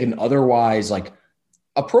annoying to see like an otherwise like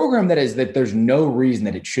a program that there's no reason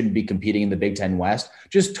that it shouldn't be competing in the Big Ten West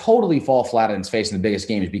just totally fall flat on its face in the biggest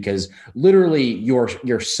games because literally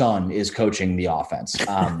your son is coaching the offense.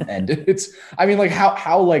 And it's, I mean, like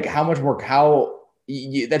how much more,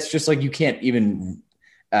 that's just like, you can't even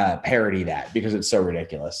parody that because it's so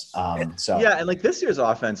ridiculous. So yeah. And like this year's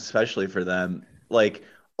offense, especially for them, like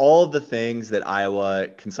all of the things that Iowa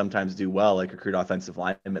can sometimes do well, like recruit offensive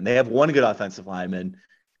linemen, they have one good offensive lineman,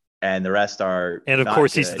 and the rest are. And of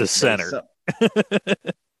course, he's the center.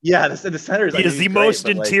 Yeah, the center is. He is the most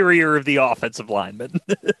interior of the offensive linemen.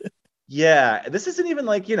 Yeah, this isn't even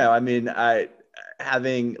like, you know, I mean,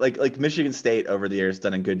 having like Michigan State over the years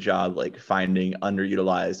done a good job like finding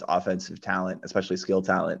underutilized offensive talent, especially skill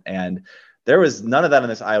talent, and there was none of that on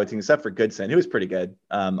this Iowa team except for Goodson, who was pretty good.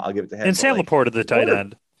 I'll give it to him. And Sam Laporta, the tight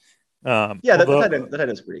end. Yeah, the tight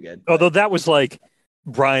end is pretty good. Although that was like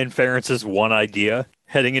Brian Ferentz's one idea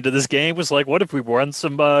heading into this game was like, what if we run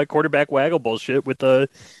some quarterback waggle bullshit with the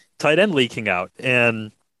tight end leaking out?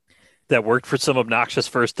 And that worked for some obnoxious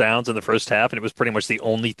first downs in the first half, and it was pretty much the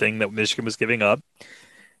only thing that Michigan was giving up.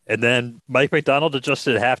 And then Mike McDonald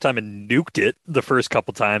adjusted at halftime and nuked it the first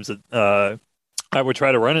couple times that I would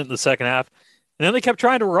try to run it in the second half. And then they kept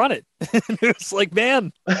trying to run it. It was like,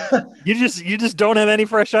 man, you just don't have any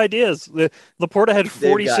fresh ideas. Laporta had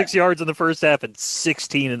 46 yards in the first half and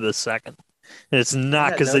 16 in the second. And it's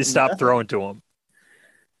not because they stopped throwing to him.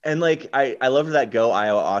 And like I love that Go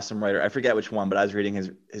Iowa Awesome writer. I forget which one, but I was reading his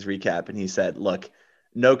recap, and he said, "Look,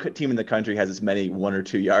 no team in the country has as many 1 or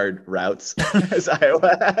 2 yard routes as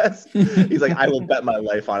Iowa has." He's like, "I will bet my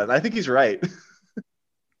life on it." And I think he's right.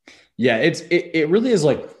 Yeah, it really is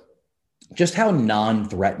like just how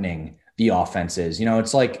non-threatening the offense is. You know,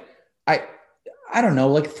 it's like I don't know,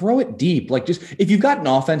 like throw it deep. Like just if you've got an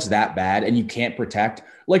offense that bad and you can't protect,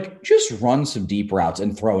 like just run some deep routes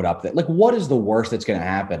and throw it up there. Like what is the worst that's going to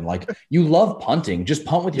happen? Like you love punting, just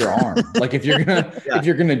punt with your arm. Like if you're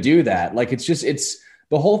going to do that, like it's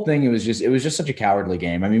the whole thing. It was just such a cowardly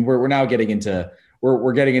game. I mean, we're now getting into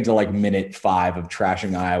we're getting into like minute 5 of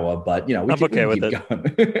trashing Iowa, but you know, we can keep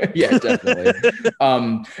going. Yeah, definitely.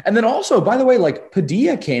 And then also, by the way, like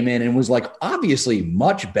Padilla came in and was like obviously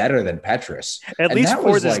much better than Petrus. At least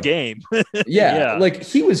for this game. Yeah, like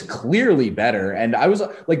he was clearly better. And I was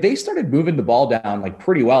like, they started moving the ball down like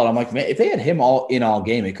pretty well. And I'm like, man, if they had him all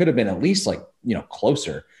game, it could have been at least like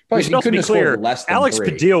closer. We Probably should he also couldn't be have scored clear, less than Alex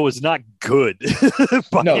 3. Padilla was not good.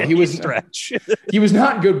 By No, he any was stretch. He was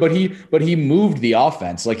not good, but he moved the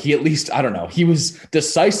offense. Like he at least, I don't know, he was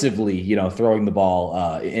decisively, throwing the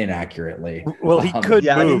ball inaccurately. Well, he could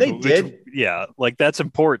Yeah, move. I mean, they did. Like that's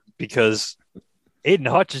important because Aiden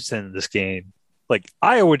Hutchinson in this game, like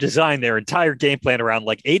Iowa designed their entire game plan around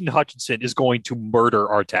like Aiden Hutchinson is going to murder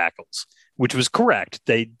our tackles, which was correct.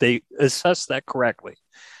 They assessed that correctly.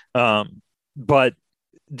 But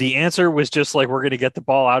the answer was just like, we're going to get the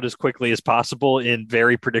ball out as quickly as possible in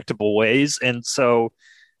very predictable ways. And so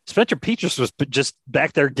Spencer Petras was just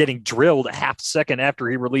back there getting drilled a half second after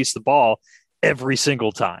he released the ball every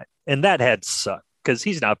single time. And that had to suck because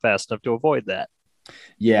he's not fast enough to avoid that.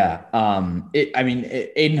 Yeah.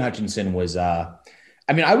 Aiden Hutchinson was, I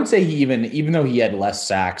would say even though he had less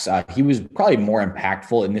sacks, he was probably more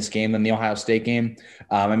impactful in this game than the Ohio State game.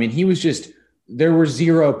 He was just, there were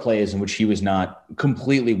 0 plays in which he was not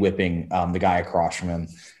completely whipping the guy across from him.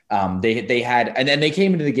 They had, and then they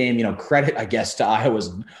came into the game, credit, I guess, to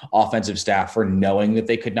Iowa's offensive staff for knowing that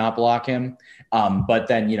they could not block him. But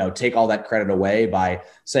then, take all that credit away by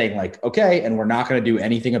saying like, okay, and we're not going to do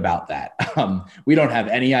anything about that. We don't have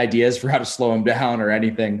any ideas for how to slow him down or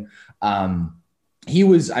anything. He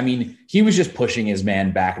was just pushing his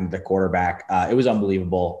man back into the quarterback. It was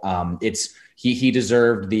unbelievable. He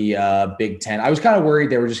deserved the Big Ten. I was kind of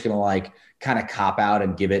worried they were just going to like kind of cop out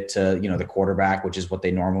and give it to, the quarterback, which is what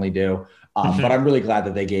they normally do. But I'm really glad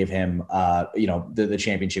that they gave him, the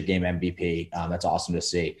championship game MVP. That's awesome to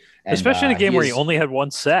see. And, especially in a game where he only had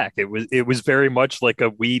 1 sack. It was very much like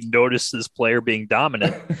we noticed this player being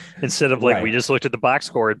dominant instead of like, right. We just looked at the box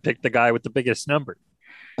score and picked the guy with the biggest number.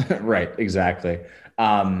 Right. Exactly.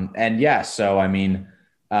 And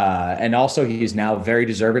also he's now very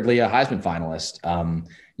deservedly a Heisman finalist.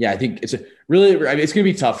 I think it's it's going to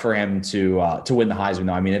be tough for him to win the Heisman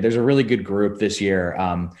though. There's a really good group this year.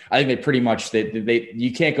 I think they pretty much,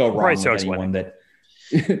 you can't go wrong with anyone that.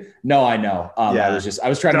 No, I know. I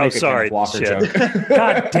was trying to make a Kenneth Walker joke.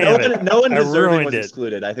 God damn it. No one deserving was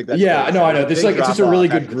excluded. I think that's I know. It's just a really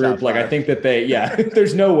good group. Like I think that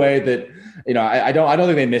there's no way that, I don't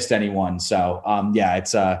think they missed anyone. So I'm glad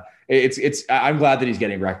that he's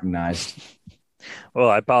getting recognized. Well,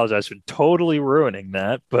 I apologize for totally ruining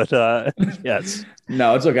that, but yes.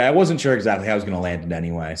 No, it's okay. I wasn't sure exactly how I was going to land it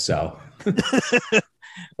anyway. So,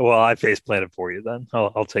 well, I face planted for you then.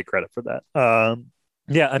 I'll take credit for that. I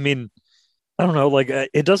don't know. Like,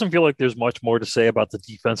 it doesn't feel like there's much more to say about the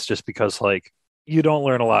defense just because, like, you don't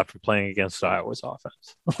learn a lot from playing against Iowa's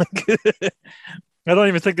offense. I don't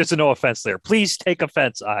even think there's a no offense there. Please take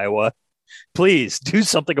offense, Iowa. Please do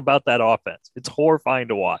something about that offense. It's horrifying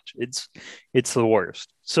to watch. It's the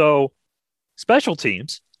worst. So special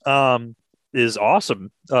teams is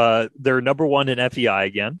awesome. They're number 1 in FEI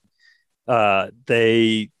again.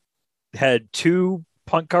 They had 2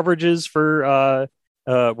 punt coverages for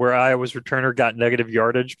where Iowa's returner got negative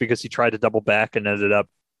yardage because he tried to double back and ended up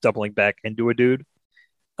doubling back into a dude.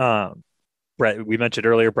 We mentioned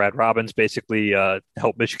earlier, Brad Robbins basically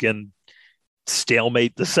helped Michigan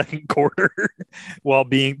stalemate the second quarter while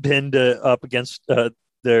being pinned up against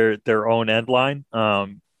their own end line.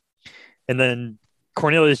 And then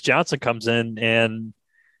Cornelius Johnson comes in and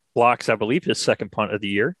blocks, I believe, his second punt of the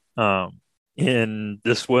year. And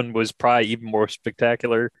this one was probably even more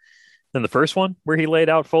spectacular than the first one where he laid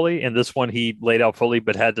out fully. And this one he laid out fully,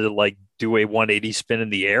 but had to like do a 180 spin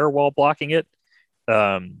in the air while blocking it.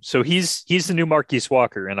 So he's the new Marquise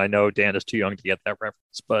Walker. And I know Dan is too young to get that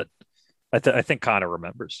reference, but I think Connor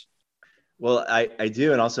remembers. Well, I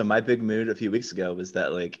do. And also my big mood a few weeks ago was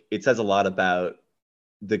that like, it says a lot about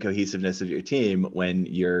the cohesiveness of your team when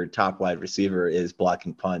your top wide receiver is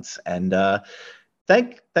blocking punts. And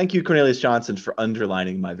thank you, Cornelius Johnson, for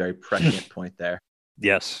underlining my very prescient point there.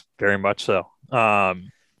 Yes, very much so.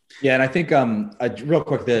 And I think real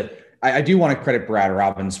quick, I do want to credit Brad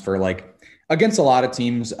Robbins for like against a lot of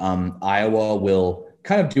teams, Iowa will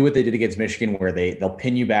kind of do what they did against Michigan, where they'll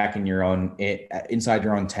pin you back in your own inside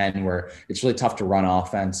your own 10, where it's really tough to run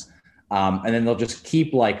offense. And then they'll just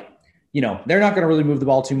keep like, they're not going to really move the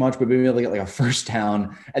ball too much, but maybe they'll get like a first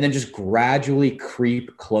down and then just gradually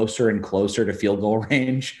creep closer and closer to field goal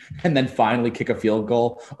range. And then finally kick a field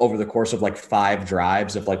goal over the course of like 5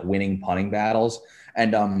 drives of like winning punting battles.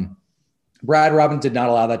 And Brad Robbins did not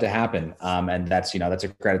allow that to happen. And that's a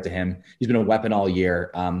credit to him. He's been a weapon all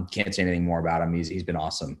year. Can't say anything more about him. He's been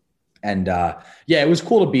awesome. And it was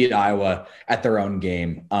cool to beat Iowa at their own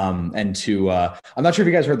game. And to I'm not sure if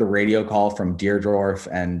you guys heard the radio call from Deerdorf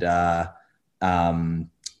and other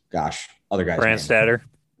guys.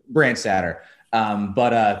 Brandstatter.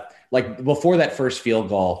 But like before that first field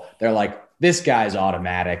goal, they're like, this guy's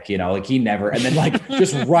automatic, you know, like he never, and then like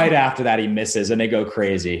just right after that he misses and they go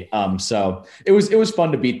crazy. So it was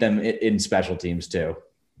fun to beat them in special teams too.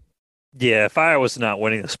 Yeah, if Iowa's not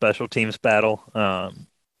winning the special teams battle,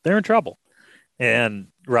 they're in trouble. And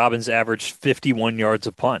Robbins averaged 51 yards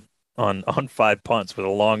a punt on 5 punts with a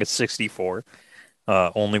long of 64.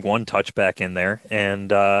 Only one touchback in there.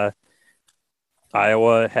 And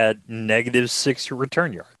Iowa had -6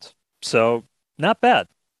 return yards. So not bad.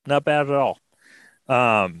 Not bad at all.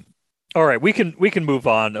 All right, we can move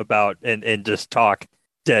on about and just talk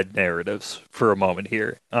dead narratives for a moment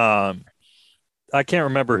here. I can't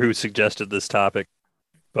remember who suggested this topic,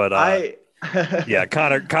 but yeah,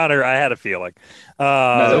 Connor, I had a feeling.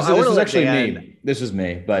 No, this was actually me. This was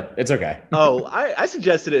me, but it's okay. Oh, I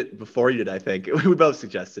suggested it before you did. I think we both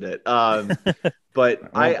suggested it. But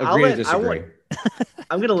I'm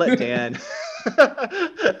gonna let Dan.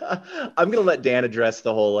 I'm gonna let Dan address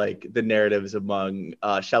the whole like the narratives among,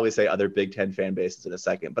 shall we say, other Big Ten fan bases in a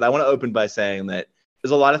second. But I want to open by saying that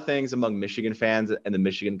there's a lot of things among Michigan fans and the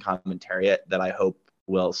Michigan commentariat that I hope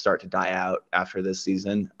will start to die out after this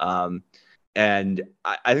season. And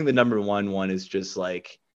I think the number one is just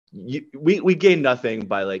like we gain nothing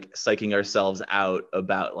by like psyching ourselves out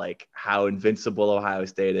about like how invincible Ohio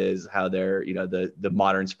State is, how they're, you know, the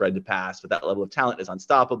modern spread to pass with that level of talent is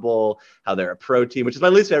unstoppable, how they're a pro team, which is my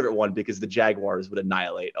least favorite one because the Jaguars would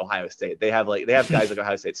annihilate Ohio State. They have guys like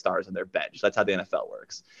Ohio State stars on their bench. That's how the NFL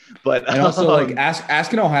works. But and also like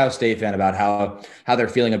ask an Ohio State fan about how they're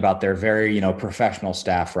feeling about their very, you know, professional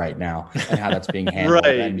staff right now and how that's being handled.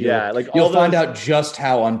 Right. And yeah. Like you'll find out just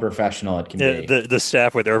how unprofessional it can be. The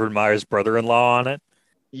staff with Urban Meyer's brother-in-law on it.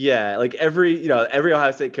 Yeah, like every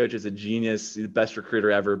Ohio State coach is a genius, the best recruiter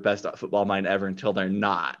ever, best football mind ever until they're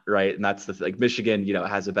not, right? And that's like Michigan, you know,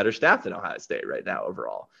 has a better staff than Ohio State right now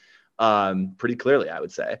overall, pretty clearly, I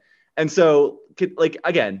would say. And so, like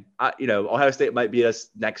again, Ohio State might beat us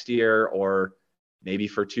next year or maybe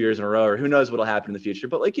for 2 years in a row, or who knows what'll happen in the future.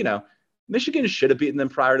 But like, you know, Michigan should have beaten them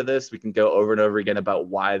prior to this. We can go over and over again about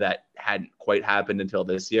why that hadn't quite happened until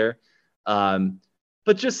this year.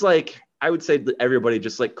 But just like, I would say everybody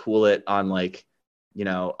just like cool it on like, you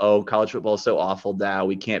know, oh, college football is so awful now.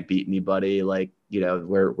 We can't beat anybody. Like, you know,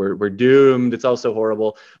 we're doomed. It's all so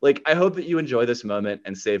horrible. Like, I hope that you enjoy this moment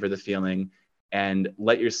and savor the feeling and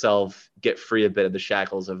let yourself get free a bit of the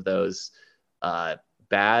shackles of those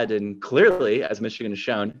bad and clearly, as Michigan has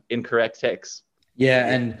shown, incorrect takes.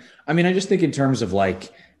 Yeah. And I mean, I just think in terms of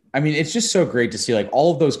like, I mean, it's just so great to see like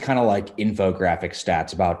all of those kind of like infographic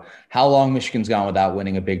stats about how long Michigan's gone without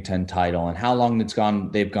winning a Big Ten title and how long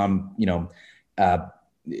they've gone, you know,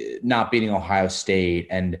 not beating Ohio State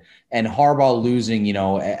and Harbaugh losing, you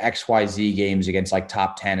know, XYZ games against like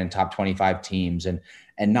top 10 and top 25 teams and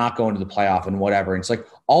not going to the playoff and whatever. And it's like,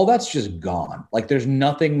 all that's just gone. Like there's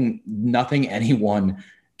nothing anyone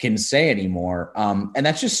can say anymore. And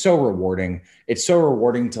that's just so rewarding. It's so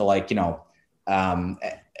rewarding to like, you know,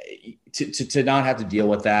 to not have to deal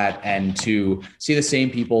with that and to see the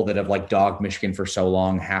same people that have like dogged Michigan for so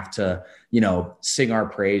long have to, you know, sing our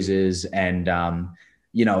praises. And,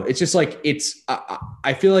 you know, it's just like,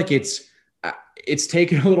 I feel like it's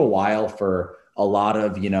taken a little while for a lot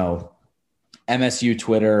of, you know, MSU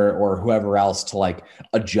Twitter or whoever else to like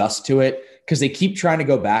adjust to it. Cause they keep trying to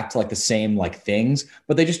go back to like the same like things,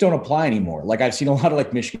 but they just don't apply anymore. Like I've seen a lot of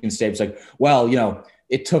like Michigan State's like, well, you know,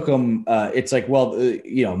 it took them, it's like, well,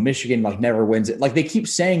 you know, Michigan like never wins it. Like they keep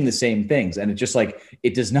saying the same things and it's just like,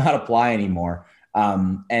 it does not apply anymore.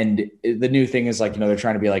 And the new thing is like, you know, they're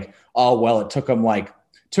trying to be like, oh, well, it took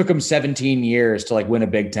them 17 years to like win a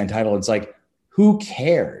Big Ten title. It's like, who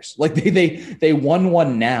cares? Like they won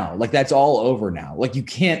one now. Like that's all over now. Like you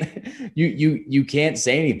can't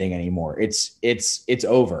say anything anymore. It's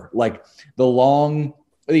over. Like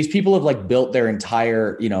these people have like built their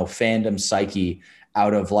entire, you know, fandom psyche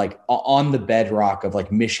out of like on the bedrock of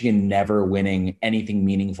like Michigan never winning anything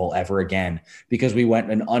meaningful ever again, because we went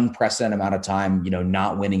an unprecedented amount of time, you know,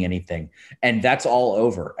 not winning anything. And that's all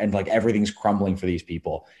over. And like everything's crumbling for these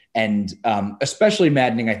people. And especially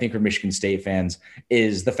maddening, I think, for Michigan State fans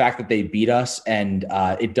is the fact that they beat us and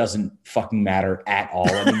it doesn't fucking matter at all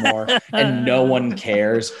anymore. And no one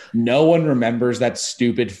cares. No one remembers that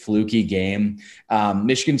stupid fluky game.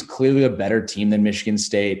 Michigan's clearly a better team than Michigan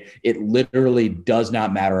State. It literally does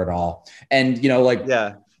not matter at all. And, you know, like,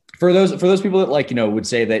 yeah. For those people that like, you know, would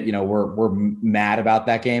say that, you know, we're mad about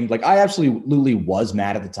that game. Like I absolutely was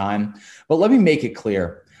mad at the time, but let me make it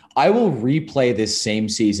clear. I will replay this same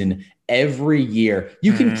season every year.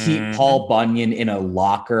 You can keep Paul Bunyan in a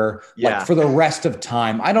locker like for the rest of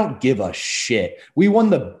time. I don't give a shit. We won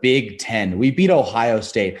the Big Ten. We beat Ohio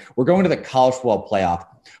State. We're going to the college football playoff.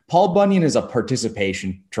 Paul Bunyan is a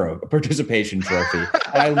participation trophy.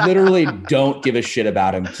 And I literally don't give a shit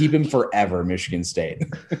about him. Keep him forever, Michigan State.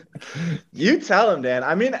 You tell him, Dan.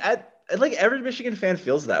 I mean, like every Michigan fan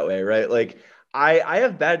feels that way, right? Like I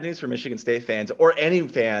have bad news for Michigan State fans or any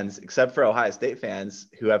fans except for Ohio State fans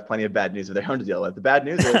who have plenty of bad news of their own to deal with. The bad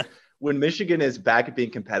news is when Michigan is back at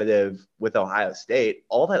being competitive with Ohio State,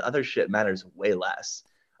 all that other shit matters way less,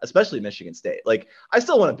 especially Michigan State. Like I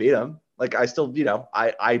still want to beat them. Like I still,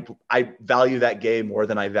 I value that game more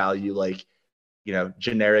than I value like,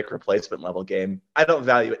 generic replacement level game. I don't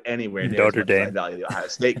value it anywhere near as much as I value the Ohio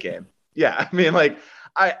State game. Yeah. I mean, like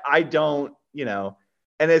I don't,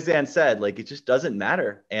 and as Dan said, like, it just doesn't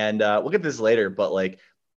matter. And we'll get this later, but like,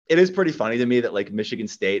 it is pretty funny to me that like Michigan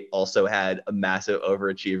State also had a massive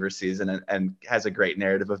overachiever season and has a great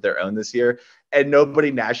narrative of their own this year. And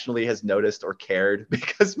nobody nationally has noticed or cared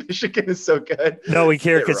because Michigan is so good. No, we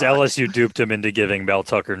care because LSU duped him into giving Mel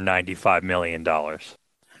Tucker $95 million. Well,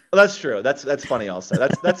 that's true. That's funny also.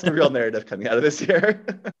 That's the real narrative coming out of this year.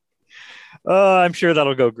 I'm sure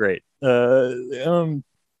that'll go great.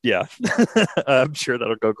 Yeah, I'm sure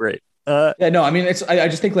that'll go great. No, I mean, I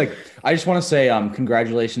just think I just want to say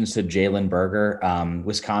congratulations to Jalen Berger,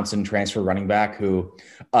 Wisconsin transfer running back who,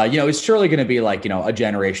 is surely going to be like, a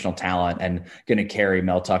generational talent and going to carry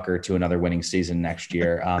Mel Tucker to another winning season next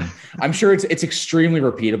year. I'm sure it's extremely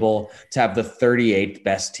repeatable to have the 38th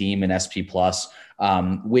best team in SP Plus.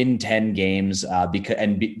 Win 10 games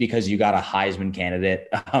because you got a Heisman candidate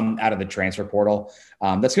out of the transfer portal.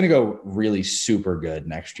 That's going to go really super good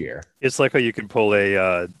next year. It's like how you can pull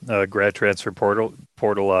a grad transfer portal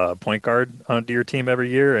point guard onto your team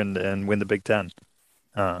every year and win the Big Ten.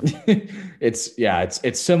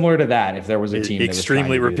 It's similar to that. If there was a team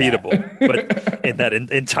extremely that was repeatable, but in that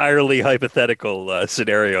entirely hypothetical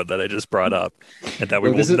scenario that I just brought up, and that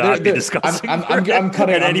we will not be discussing. I'm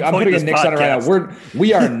putting a nix on it right now.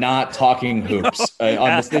 We are not talking hoops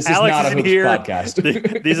on this. This is not a hoops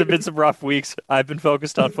podcast. These have been some rough weeks. I've been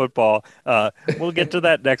focused on football. We'll get to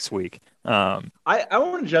that next week. I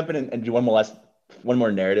want to jump in and do one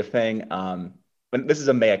more narrative thing. But this is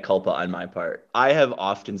a mea culpa on my part. I have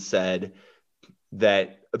often said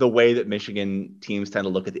that the way that Michigan teams tend to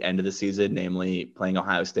look at the end of the season, namely playing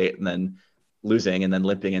Ohio State and then losing and then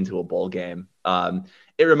limping into a bowl game,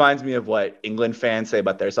 it reminds me of what England fans say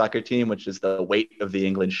about their soccer team, which is the weight of the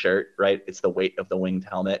England shirt, right? It's the weight of the winged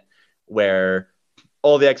helmet, where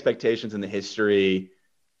all the expectations and the history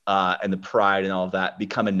and the pride and all of that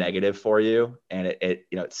become a negative for you. And it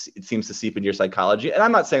seems to seep into your psychology. And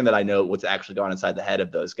I'm not saying that I know what's actually going on inside the head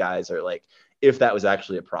of those guys or like if that was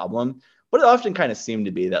actually a problem, but it often kind of seemed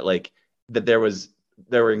to be that like that there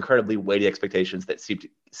were incredibly weighty expectations that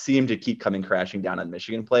seemed to keep coming crashing down on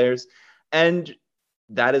Michigan players. And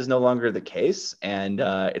that is no longer the case. And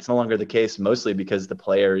it's no longer the case mostly because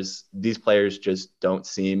these players just don't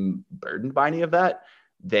seem burdened by any of that.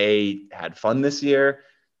 They had fun this year.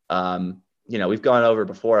 We've gone over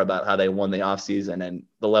before about how they won the offseason and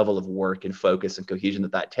the level of work and focus and cohesion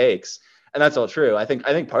that takes. And that's all true. I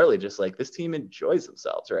think partly just like this team enjoys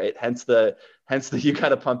themselves, right? Hence the you got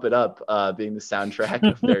to pump it up being the soundtrack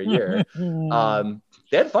of their year.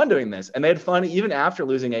 They had fun doing this, and they had fun even after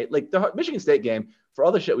losing the Michigan State game. For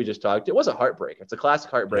all the shit we just talked, it was a heartbreaker. It's a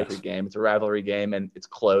classic heartbreaker game. It's a rivalry game, and it's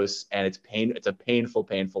close, and it's a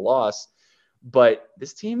painful loss. But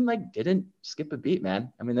this team didn't skip a beat,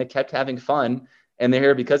 man. I mean, they kept having fun, and they're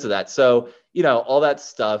here because of that. So, all that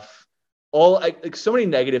stuff, so many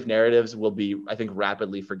negative narratives will be, I think,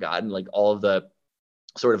 rapidly forgotten. Like all of the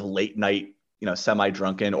sort of late night,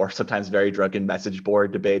 semi-drunken or sometimes very drunken message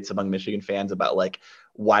board debates among Michigan fans about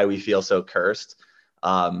why we feel so cursed.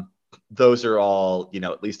 Those are all,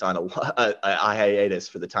 at least on a hiatus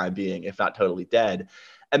for the time being, if not totally dead.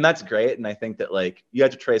 And that's great. And I think that you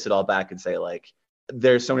have to trace it all back and say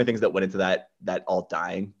there's so many things that went into that all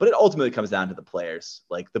dying, but it ultimately comes down to the players.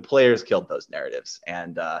 The players killed those narratives,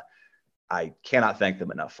 and I cannot thank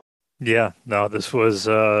them enough. Yeah, no, this was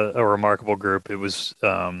a remarkable group. It was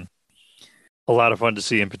a lot of fun to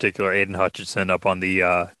see, in particular, Aiden Hutchinson up on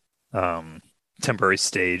the temporary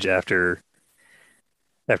stage after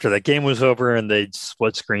that game was over, and they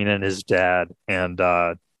split screen in his dad and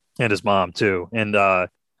his mom too. And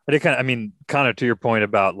Connor, to your point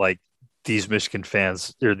about these Michigan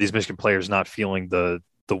fans or these Michigan players not feeling the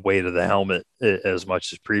weight of the helmet as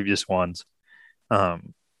much as previous ones.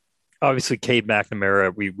 Obviously, Cade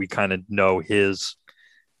McNamara, we kind of know his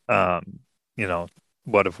You know,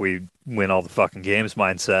 what if we win all the fucking games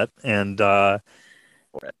mindset. And I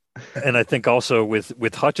think also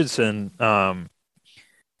with Hutchinson, I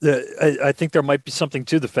think there might be something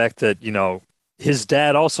to the fact that, his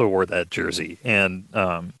dad also wore that jersey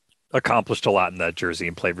and accomplished a lot in that jersey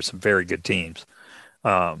and played for some very good teams.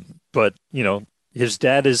 But, his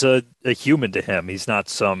dad is a human to him. He's not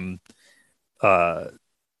some,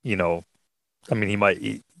 he might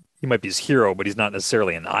be his hero, but he's not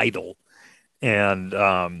necessarily an idol. And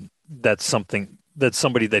that's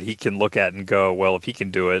somebody that he can look at and go, well, if he can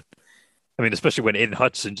do it. I mean, especially when Aiden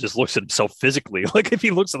Hutchinson just looks at himself physically. Like if he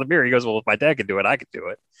looks in the mirror, he goes, well, if my dad can do it, I can do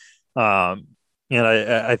it. And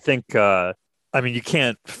I think, you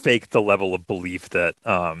can't fake the level of belief that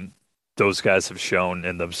those guys have shown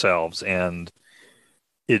in themselves. And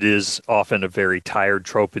it is often a very tired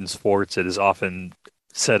trope in sports. It is often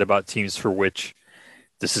said about teams for which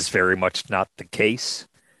this is very much not the case.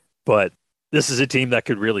 But this is a team that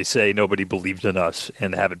could really say nobody believed in us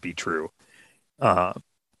and have it be true.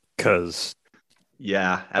 Because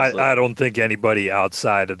I don't think anybody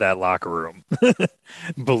outside of that locker room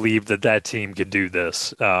believed that team could do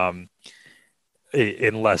this,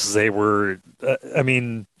 unless they were.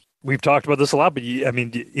 We've talked about this a lot, but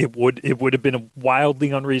it would have been a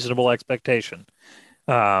wildly unreasonable expectation.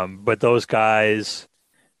 But those guys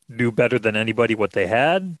knew better than anybody what they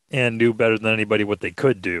had, and knew better than anybody what they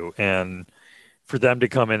could do, and for them to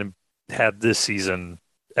come in and have this season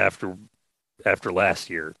after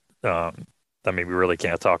last year. We really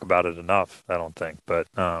can't talk about it enough, I don't think. But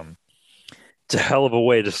it's a hell of a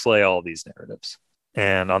way to slay all these narratives.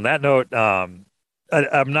 And on that note, I'm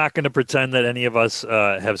not going to pretend that any of us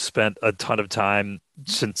have spent a ton of time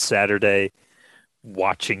since Saturday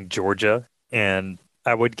watching Georgia. And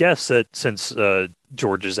I would guess that since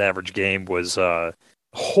Georgia's average game was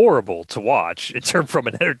horrible to watch from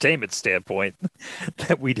an entertainment standpoint,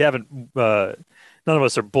 that we haven't none of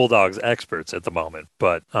us are Bulldogs experts at the moment,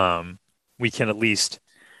 but we can at least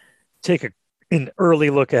take an early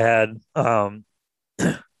look ahead. At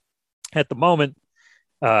the moment,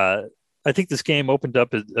 I think this game opened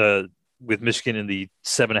up with Michigan in the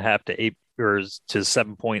 7.5 to 8 or to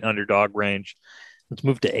 7 point underdog range. Let's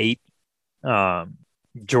move to 8.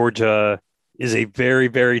 Georgia is a very,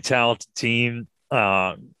 very talented team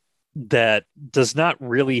that does not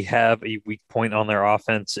really have a weak point on their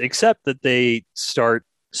offense, except that they start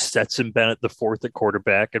Stetson Bennett the fourth at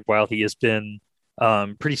quarterback. And while he has been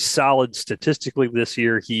pretty solid statistically this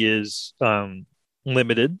year, he is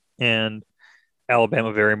limited, and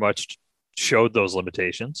Alabama very much showed those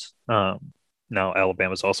limitations. Now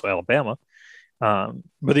Alabama's also Alabama.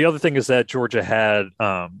 But the other thing is that Georgia had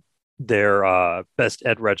their best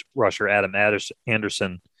edge rusher, Adam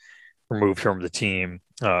Anderson, removed from the team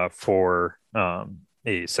for a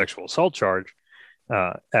sexual assault charge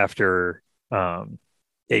after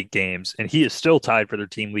 8 games, and he is still tied for their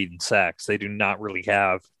team lead in sacks. They do not really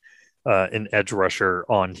have an edge rusher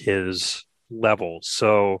on his level.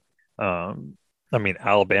 So,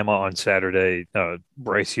 Alabama on Saturday,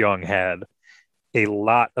 Bryce Young had a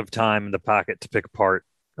lot of time in the pocket to pick apart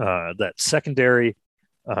that secondary,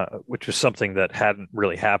 which was something that hadn't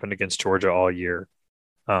really happened against Georgia all year.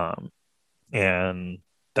 And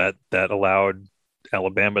that allowed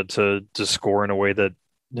Alabama to score in a way that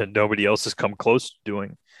nobody else has come close to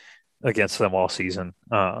doing against them all season.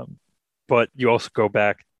 But you also go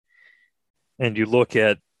back and you look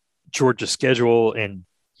at Georgia's schedule, and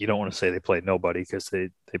you don't want to say they played nobody because they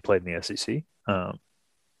played in the SEC.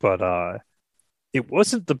 But it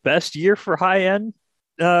wasn't the best year for high end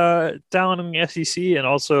down in the SEC, and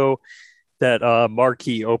also that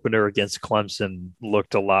marquee opener against Clemson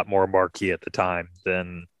looked a lot more marquee at the time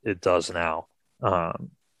than it does now.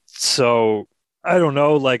 So I don't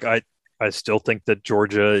know. I still think that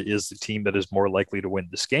Georgia is the team that is more likely to win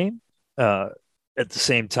this game. At the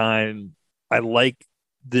same time, I like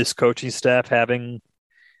this coaching staff having,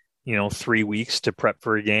 3 weeks to prep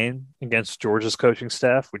for a game against Georgia's coaching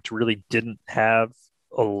staff, which really didn't have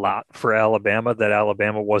a lot for Alabama that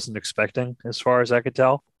Alabama wasn't expecting, as far as I could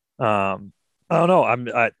tell. I don't know.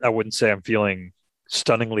 I wouldn't say I'm feeling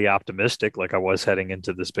stunningly optimistic like I was heading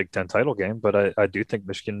into this Big Ten title game, but I do think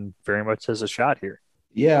Michigan very much has a shot here.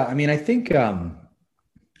 Yeah, I think I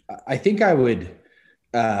would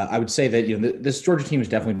say that this Georgia team has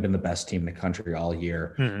definitely been the best team in the country all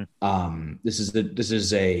year. Mm-hmm. This is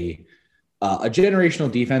a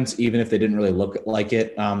generational defense, even if they didn't really look like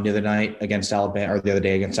it the other night against Alabama, or the other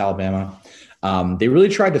day against Alabama. They really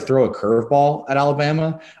tried to throw a curveball at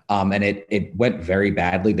Alabama, and it went very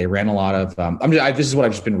badly. They ran a lot of. This is what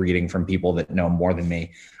I've just been reading from people that know more than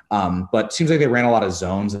me. But it seems like they ran a lot of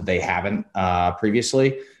zones that they haven't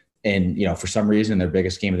previously, and for some reason their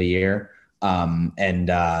biggest game of the year.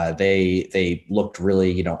 They looked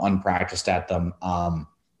really unpracticed at them.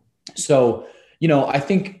 So I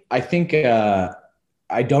think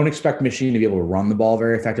I don't expect Michigan to be able to run the ball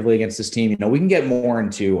very effectively against this team. We can get more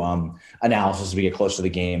into analysis as we get closer to the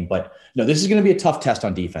game, but this is going to be a tough test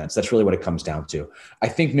on defense. That's really what it comes down to. I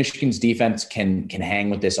think Michigan's defense can hang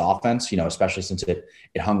with this offense, especially since it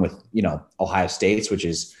hung with Ohio State's, which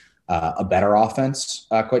is a better offense,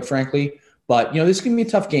 quite frankly. But this is going to be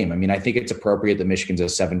a tough game. I mean, I think it's appropriate that Michigan's a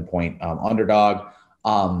 7-point underdog.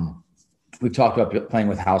 We've talked about playing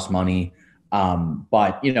with house money,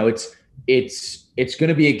 but it's going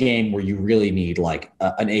to be a game where you really need like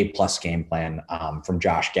an A+ game plan from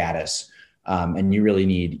Josh Gaddis, and you really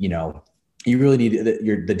need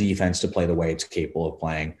the defense to play the way it's capable of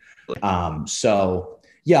playing. So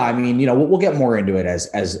yeah, I mean, we'll get more into it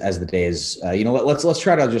as the days. Let's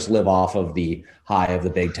try to just live off of the high of the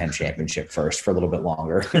Big Ten championship first for a little bit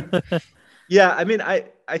longer. Yeah, I mean, I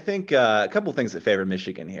think a couple of things that favor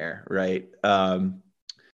Michigan here, right?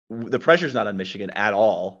 The pressure's not on Michigan at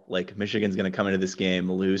all. Like Michigan's going to come into this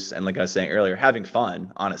game loose and, like I was saying earlier, having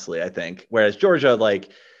fun. Honestly, I think. Whereas Georgia,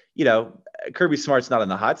 Kirby Smart's not on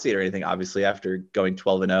the hot seat or anything, obviously, after going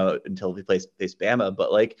 12-0 until he faced Bama.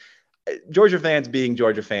 But Georgia fans being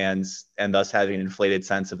Georgia fans and thus having an inflated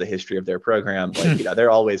sense of the history of their program,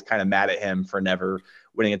 they're always kind of mad at him for never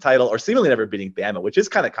winning a title or seemingly never beating Bama, which is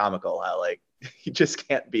kind of comical how he just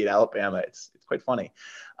can't beat Alabama. It's quite funny.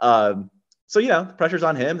 So, the pressure's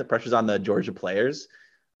on him. The pressure's on the Georgia players.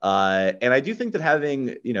 And I do think that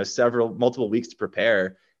having, multiple weeks to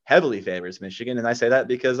prepare heavily favors Michigan. And I say that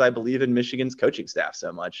because I believe in Michigan's coaching staff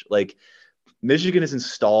so much. Michigan has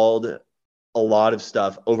installed a lot of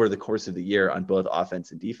stuff over the course of the year on both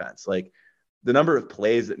offense and defense. The number of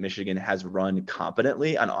plays that Michigan has run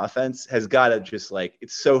competently on offense has got to just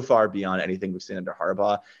it's so far beyond anything we've seen under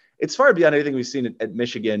Harbaugh. It's far beyond anything we've seen at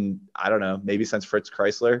Michigan. I don't know, maybe since Fritz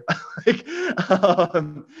Chrysler.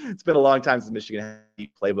 It's been a long time since Michigan had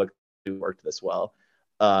a playbook that worked this well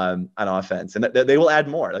on offense, and they will add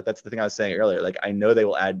more. That's the thing I was saying earlier. I know they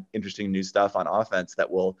will add interesting new stuff on offense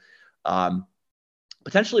that will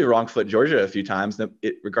potentially wrong foot Georgia a few times.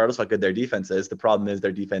 Regardless of how good their defense is, the problem is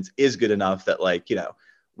their defense is good enough that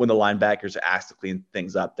when the linebackers are asked to clean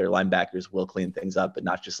things up, their linebackers will clean things up, but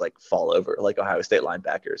not just fall over like Ohio State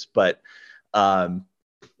linebackers. But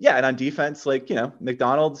yeah, and on defense,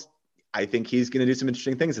 McDonald's, I think he's going to do some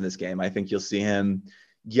interesting things in this game. I think you'll see him,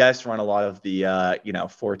 run a lot of the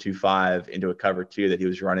 4-2-5 into a cover 2 that he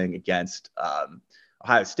was running against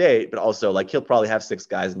Ohio State, but also he'll probably have 6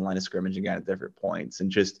 guys in the line of scrimmage again at different points and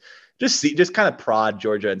just kind of prod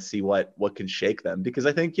Georgia and see what can shake them. Because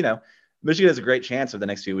I think, Michigan has a great chance over the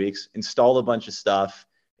next few weeks, install a bunch of stuff,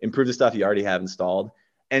 improve the stuff you already have installed,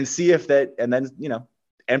 and see if that, and then,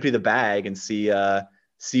 empty the bag and see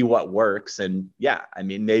what works. And yeah, I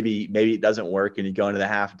mean, maybe it doesn't work and you go into the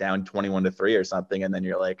half down 21-3 or something. And then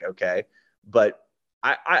you're like, okay, but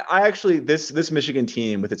I actually, this Michigan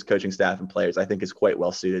team with its coaching staff and players, I think is quite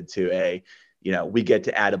well suited to we get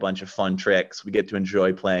to add a bunch of fun tricks. We get to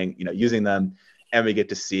enjoy playing, using them, and we get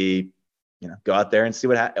to see, go out there and see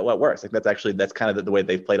what works. That's kind of the way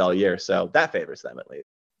they've played all year. So that favors them at least.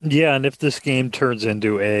 Yeah. And if this game turns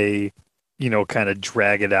into a, kind of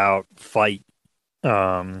drag it out fight,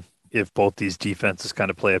 if both these defenses kind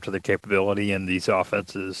of play up to their capability and these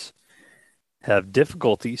offenses have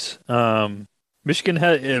difficulties, Michigan's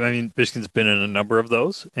been in a number of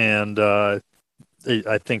those, and I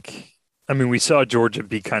think, we saw Georgia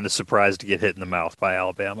be kind of surprised to get hit in the mouth by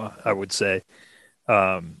Alabama, I would say.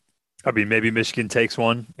 Maybe Michigan takes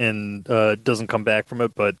one and doesn't come back from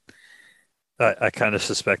it, but I kind of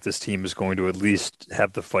suspect this team is going to at least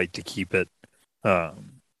have the fight to keep it a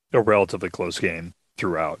relatively close game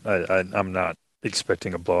throughout. I'm not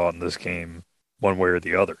expecting a blowout in this game one way or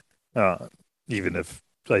the other, even if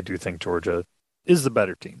I do think Georgia is the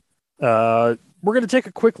better team. We're going to take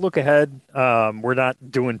a quick look ahead. We're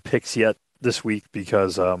not doing picks yet this week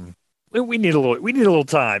because we need a little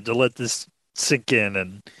time to let this sink in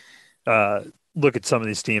and look at some of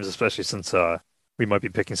these teams, especially since we might be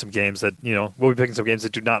picking some games that we'll be picking some games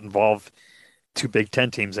that do not involve 2 Big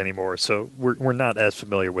Ten teams anymore. So we're not as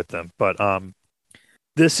familiar with them. But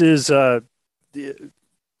this is a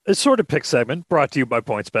sort of pick segment brought to you by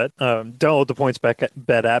PointsBet. Download the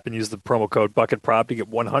PointsBet app and use the promo code BucketProp to get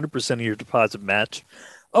 100% of your deposit match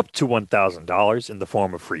up to $1,000 in the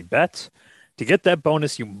form of free bets. To get that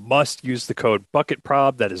bonus, you must use the code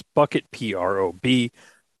BucketProb. That is Bucket, P-R-O-B,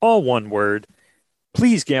 all one word.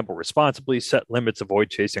 Please gamble responsibly, set limits, avoid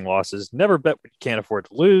chasing losses, never bet when you can't afford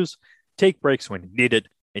to lose, take breaks when you need it,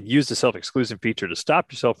 and use the self-exclusion feature to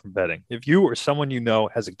stop yourself from betting. If you or someone you know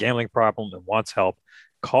has a gambling problem and wants help,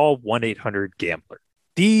 call 1-800-GAMBLER.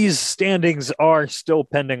 These standings are still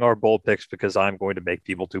pending our bowl picks because I'm going to make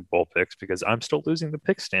people do bowl picks because I'm still losing the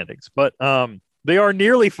pick standings. But they are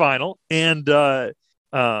nearly final, and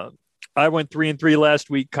I went 3-3 last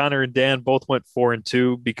week. Connor and Dan both went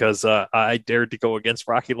 4-2 because I dared to go against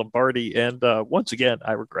Rocky Lombardi. And once again,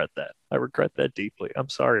 I regret that. I regret that deeply. I'm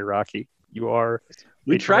sorry, Rocky. You are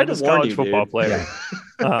we tried to warn college you, football dude. player.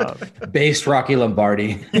 Yeah. Based Rocky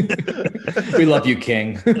Lombardi. We love you,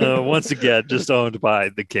 King. Once again, just owned by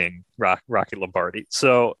the King, Rocky Lombardi.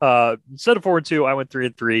 So instead of 4-2, I went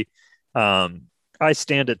 3-3. I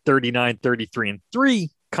stand at 39-33-3.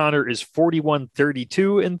 Connor is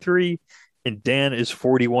 41-32-3, and Dan is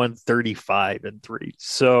 41-35-3.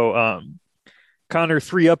 So Connor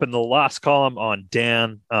 3 up in the loss column on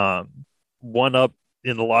Dan, 1 up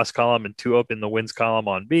in the loss column, and 2 up in the wins column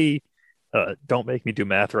on me. Don't make me do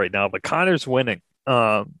math right now, but Connor's winning.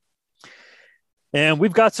 And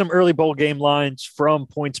we've got some early bowl game lines from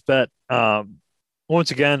PointsBet.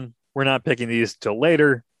 Once again, we're not picking these till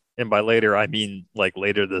later, and by later I mean like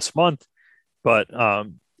later this month. But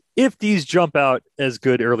if these jump out as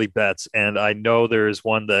good early bets, and I know there's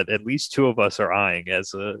one that at least 2 of us are eyeing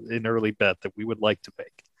as an early bet that we would like to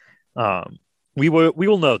make, we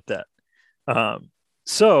will note that.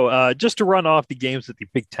 So just to run off the games that the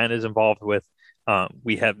Big Ten is involved with,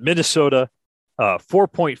 we have Minnesota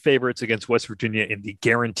 4-point favorites against West Virginia in the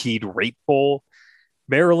Guaranteed Rate Bowl.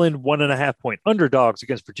 Maryland 1.5-point underdogs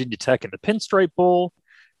against Virginia Tech in the Pinstripe Bowl.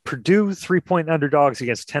 Purdue 3-point underdogs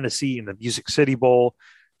against Tennessee in the Music City Bowl.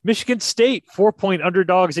 Michigan State 4-point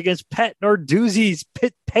underdogs against Pat Narduzzi's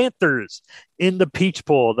Pitt Panthers in the Peach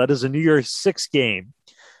Bowl. That is a New Year's 6 game.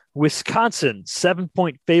 Wisconsin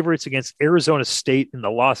 7-point favorites against Arizona State in the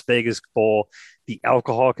Las Vegas Bowl. The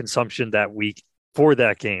alcohol consumption that week for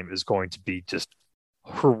that game is going to be just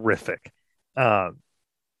horrific,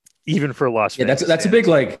 even for Las Vegas. That's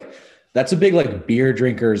a big like beer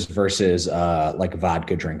drinkers versus like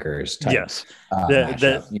vodka drinkers type. Yes,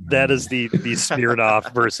 that is the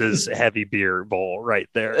Smirnoff versus heavy beer bowl right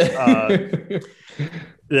there.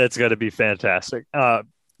 That's going to be fantastic.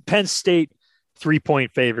 Penn State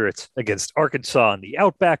 3-point favorites against Arkansas in the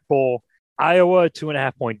Outback Bowl. Iowa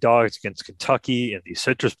 2.5-point dogs against Kentucky in the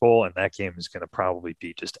Citrus Bowl, and that game is going to probably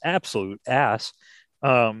be just absolute ass.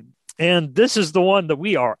 And this is the one that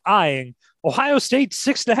we are eyeing. Ohio State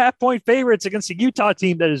 6.5-point favorites against a Utah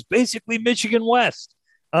team that is basically Michigan West.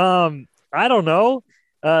 I don't know.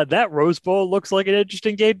 That Rose Bowl looks like an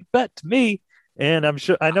interesting game to bet to me, and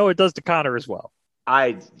I know it does to Connor as well.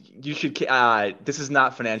 You should. This is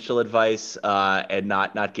not financial advice and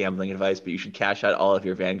not gambling advice, but you should cash out all of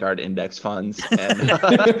your Vanguard index funds. And,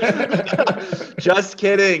 just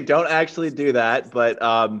kidding. Don't actually do that. But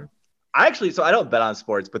so I don't bet on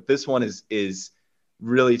sports, but this one is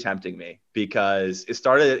really tempting me because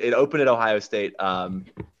it opened at Ohio State,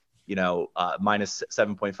 minus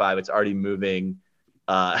 7.5. It's already moving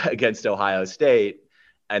against Ohio State.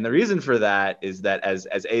 And the reason for that is that, as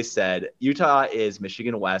Ace said, Utah is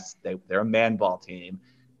Michigan West. They're a man ball team.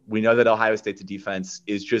 We know that Ohio State's defense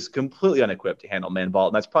is just completely unequipped to handle man ball,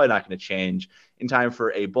 and that's probably not going to change in time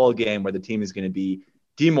for a bowl game where the team is going to be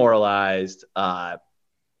demoralized,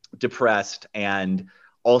 depressed, and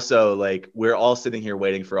also like we're all sitting here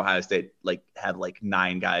waiting for Ohio State have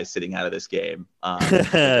 9 guys sitting out of this game.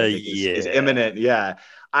 Is imminent. Yeah.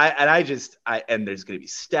 And there's going to be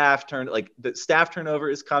the staff turnover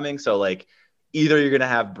is coming. So either you're going to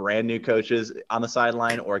have brand new coaches on the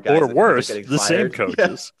sideline or guys or worse, the fired. Same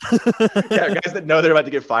coaches. Yeah, guys that know they're about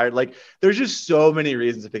to get fired. There's just so many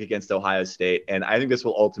reasons to pick against Ohio State. And I think this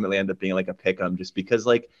will ultimately end up being a pick 'em just because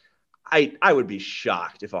I would be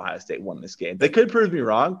shocked if Ohio State won this game. They could prove me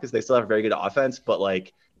wrong because they still have a very good offense, but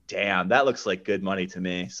damn, that looks like good money to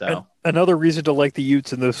me. So another reason to like the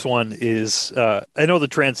Utes in this one is I know the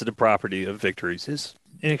transitive property of victories is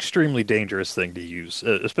an extremely dangerous thing to use,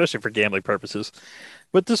 especially for gambling purposes.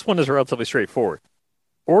 But this one is relatively straightforward.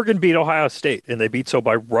 Oregon beat Ohio State, and they beat so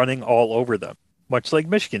by running all over them, much like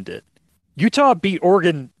Michigan did. Utah beat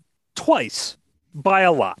Oregon twice by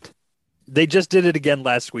a lot. They just did it again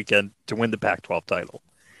last weekend to win the Pac-12 title.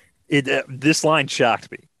 This line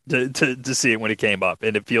shocked me to see it when it came up,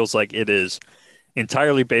 and it feels like it is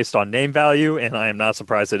entirely based on name value, and I am not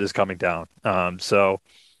surprised it is coming down. So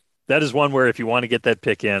that is one where if you want to get that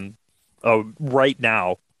pick in right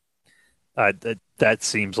now, That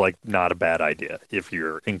seems like not a bad idea if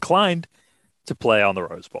you're inclined to play on the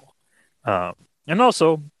Rose Bowl. And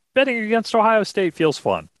also, betting against Ohio State feels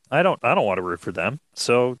fun. I don't want to root for them.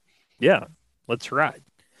 So, yeah, let's ride.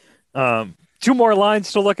 Two more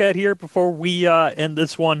lines to look at here before we end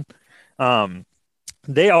this one.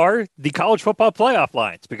 They are the college football playoff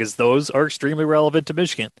lines because those are extremely relevant to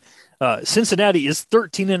Michigan. Cincinnati is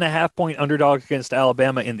 13.5-point underdog against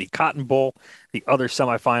Alabama in the Cotton Bowl, the other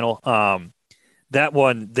semifinal. That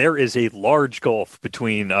one, there is a large gulf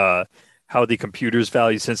between how the computers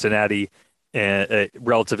value Cincinnati and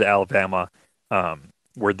relative to Alabama,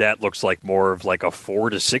 where that looks like more of like a 4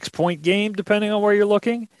 to 6 point game, depending on where you're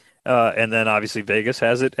looking. And then obviously Vegas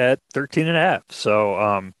has it at 13.5.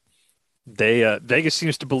 So Vegas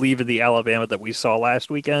seems to believe in the Alabama that we saw last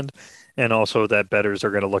weekend, and also that bettors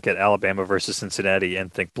are going to look at Alabama versus Cincinnati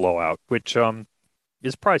and think blowout, which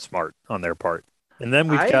is probably smart on their part. And then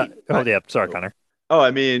we've got sorry, Connor.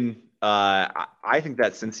 I think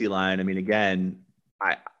that Cincy line. I mean, again,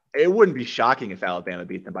 it wouldn't be shocking if Alabama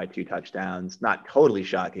beat them by 2 touchdowns. Not totally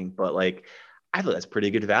shocking, but like I thought that's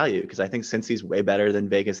pretty good value because I think Cincy's way better than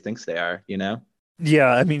Vegas thinks they are. You know. Yeah,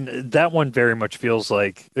 I mean, that one very much feels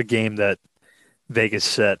like a game that Vegas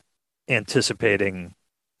set anticipating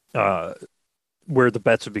where the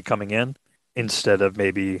bets would be coming in instead of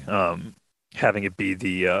maybe having it be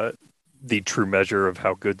the true measure of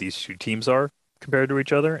how good these two teams are compared to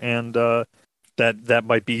each other. And that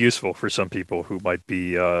might be useful for some people who might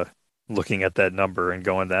be looking at that number and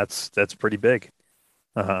going, that's pretty big.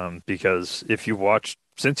 Because if you watched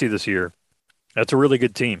Cincy this year, that's a really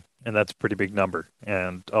good team. And that's a pretty big number.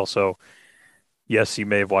 And also, yes, you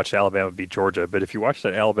may have watched Alabama beat Georgia, but if you watched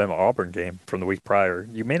that Alabama-Auburn game from the week prior,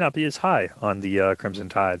 you may not be as high on the Crimson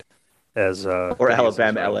Tide as or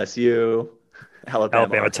Alabama-LSU,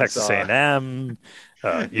 Alabama-Texas A&M.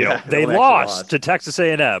 They lost to Texas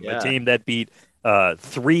A&M, a team that beat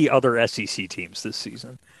 3 other SEC teams this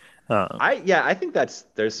season. I think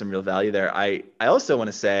there's some real value there. I also want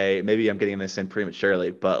to say, maybe I'm getting this in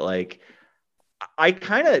prematurely, but like, I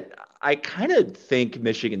kind of think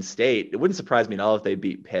Michigan State, it wouldn't surprise me at all if they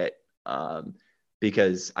beat Pitt,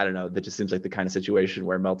 because I don't know, that just seems like the kind of situation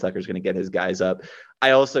where Mel Tucker's going to get his guys up.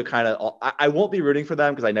 I also I won't be rooting for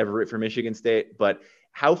them because I never root for Michigan State, but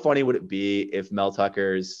how funny would it be if Mel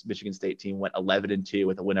Tucker's Michigan State team went 11-2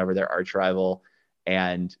 with a win over their arch rival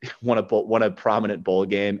and won a prominent bowl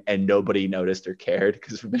game and nobody noticed or cared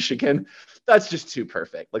because of Michigan? That's just too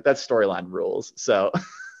perfect. Like, that storyline rules. So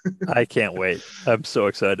I can't wait. I'm so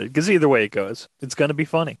excited because either way it goes, it's going to be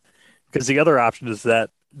funny. Because the other option is that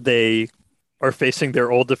they are facing their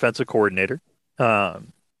old defensive coordinator,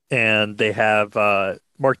 and they have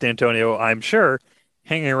Mark D'Antonio, I'm sure,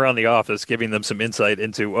 hanging around the office, giving them some insight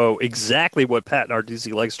into exactly what Pat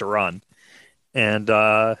Narduzzi likes to run, and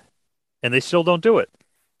they still don't do it.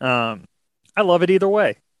 I love it either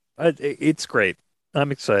way. It's great.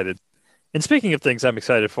 I'm excited. And speaking of things I'm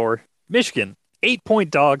excited for, Michigan. 8-point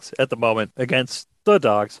dogs at the moment against the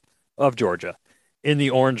Dogs of Georgia in the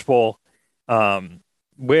Orange Bowl,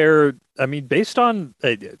 where, I mean, based on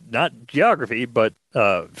not geography, but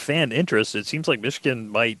fan interest, it seems like Michigan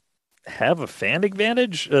might have a fan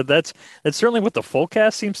advantage. That's certainly what the full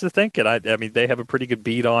cast seems to think. And I mean, they have a pretty good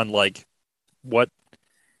beat on like what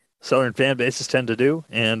Southern fan bases tend to do.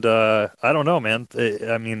 And I don't know, man.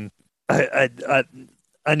 I mean,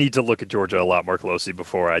 I need to look at Georgia a lot more closely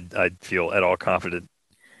before I'd feel at all confident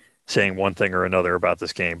saying one thing or another about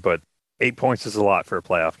this game. But 8 points is a lot for a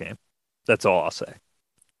playoff game. That's all I'll say.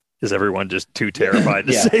 Is everyone just too terrified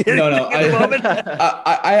to say it? No.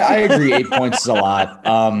 I agree. 8 points is a lot.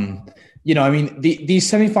 I mean, these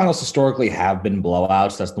semifinals historically have been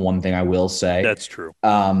blowouts. That's the one thing I will say. That's true.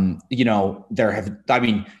 You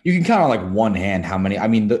can count on like one hand how many. I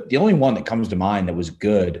mean, the only one that comes to mind that was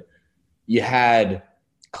good, you had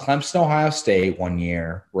Clemson, Ohio State one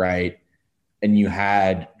year, right? And you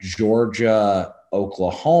had Georgia,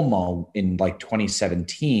 Oklahoma in like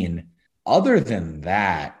 2017. Other than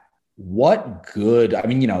that, what good? I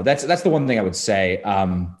mean, that's the one thing I would say.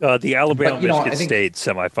 The Alabama-Michigan State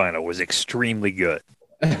semifinal was extremely good.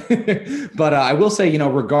 But I will say,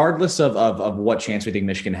 regardless of what chance we think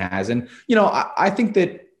Michigan has, and I think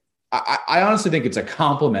that I honestly think it's a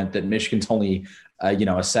compliment that Michigan's only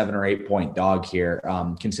a 7 or 8 point dog here,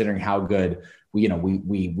 considering how good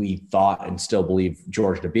we thought and still believe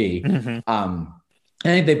Georgia to be. Mm-hmm. I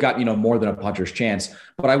think they've got, more than a puncher's chance.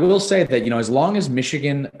 But I will say that, as long as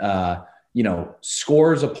Michigan,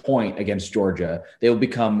 scores a point against Georgia, they will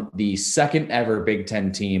become the second ever Big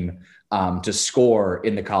Ten team to score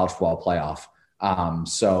in the college football playoff.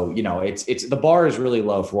 So it's the bar is really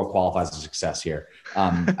low for what qualifies as success here.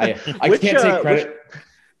 I Which, can't take credit.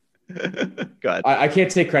 Go ahead. I can't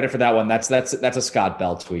take credit for that one. That's a Scott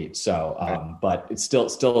Bell tweet. So, but it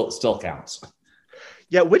still counts.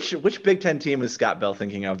 Yeah, which Big Ten team was Scott Bell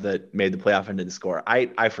thinking of that made the playoff and didn't score?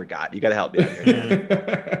 I forgot. You got to help me out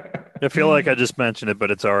here. I feel like I just mentioned it, but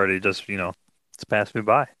it's already just it's passed me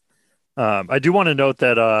by. I do want to note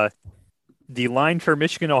that the line for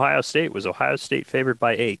Michigan Ohio State was Ohio State favored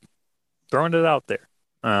by 8. Throwing it out there,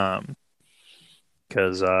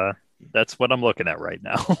 because that's what I'm looking at right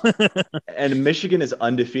now. And Michigan is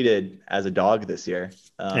undefeated as a dog this year,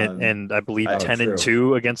 and I believe 10-2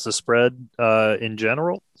 true. against the spread in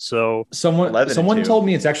general. So Someone 11-2. told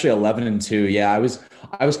me it's actually 11-2. Yeah, I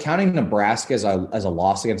was counting Nebraska as a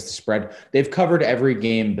loss against the spread. They've covered every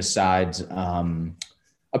game besides.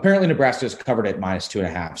 Apparently, Nebraska's covered at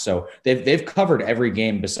 -2.5. So they've covered every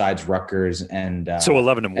game besides Rutgers and so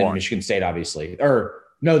 11-1. and Michigan State, obviously. Or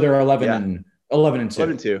no, they're 11-2.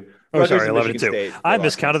 11-2. Oh, sorry, Rutgers and 11-2. State, I they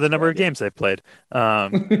miscounted lost the number of against games they've played.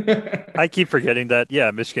 I keep forgetting that.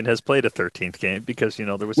 Yeah, Michigan has played a 13th game because there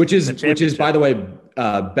was which is by the way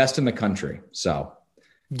best in the country. So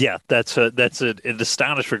yeah, that's an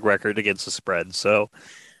astonishing record against the spread. So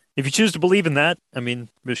if you choose to believe in that, I mean,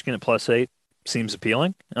 Michigan at +8 seems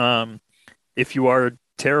appealing. If you are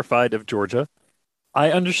terrified of Georgia,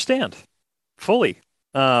 I understand fully.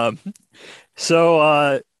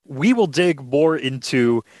 So we will dig more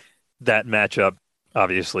into that matchup,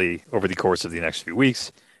 obviously, over the course of the next few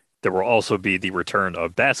weeks. There will also be the return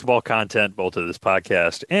of basketball content, both to this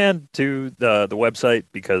podcast and to the website,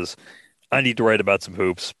 because I need to write about some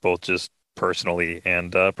hoops, both just personally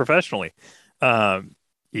and professionally.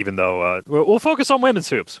 Even though we'll focus on women's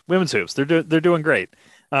hoops. They're doing great.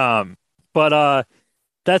 But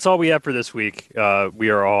that's all we have for this week. We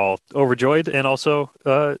are all overjoyed and also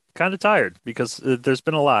kind of tired because there's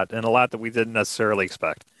been a lot that we didn't necessarily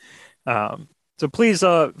expect. So please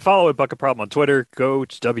follow at Bucket Problem on Twitter. Go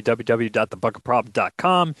to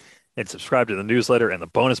www.thebucketproblem.com and subscribe to the newsletter and the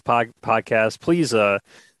bonus podcast. Please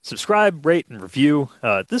subscribe, rate, and review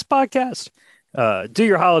this podcast. Do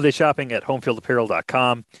your holiday shopping at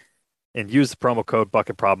homefieldapparel.com and use the promo code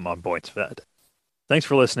Bucket Problem on PointsFed. Thanks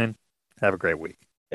for listening. Have a great week.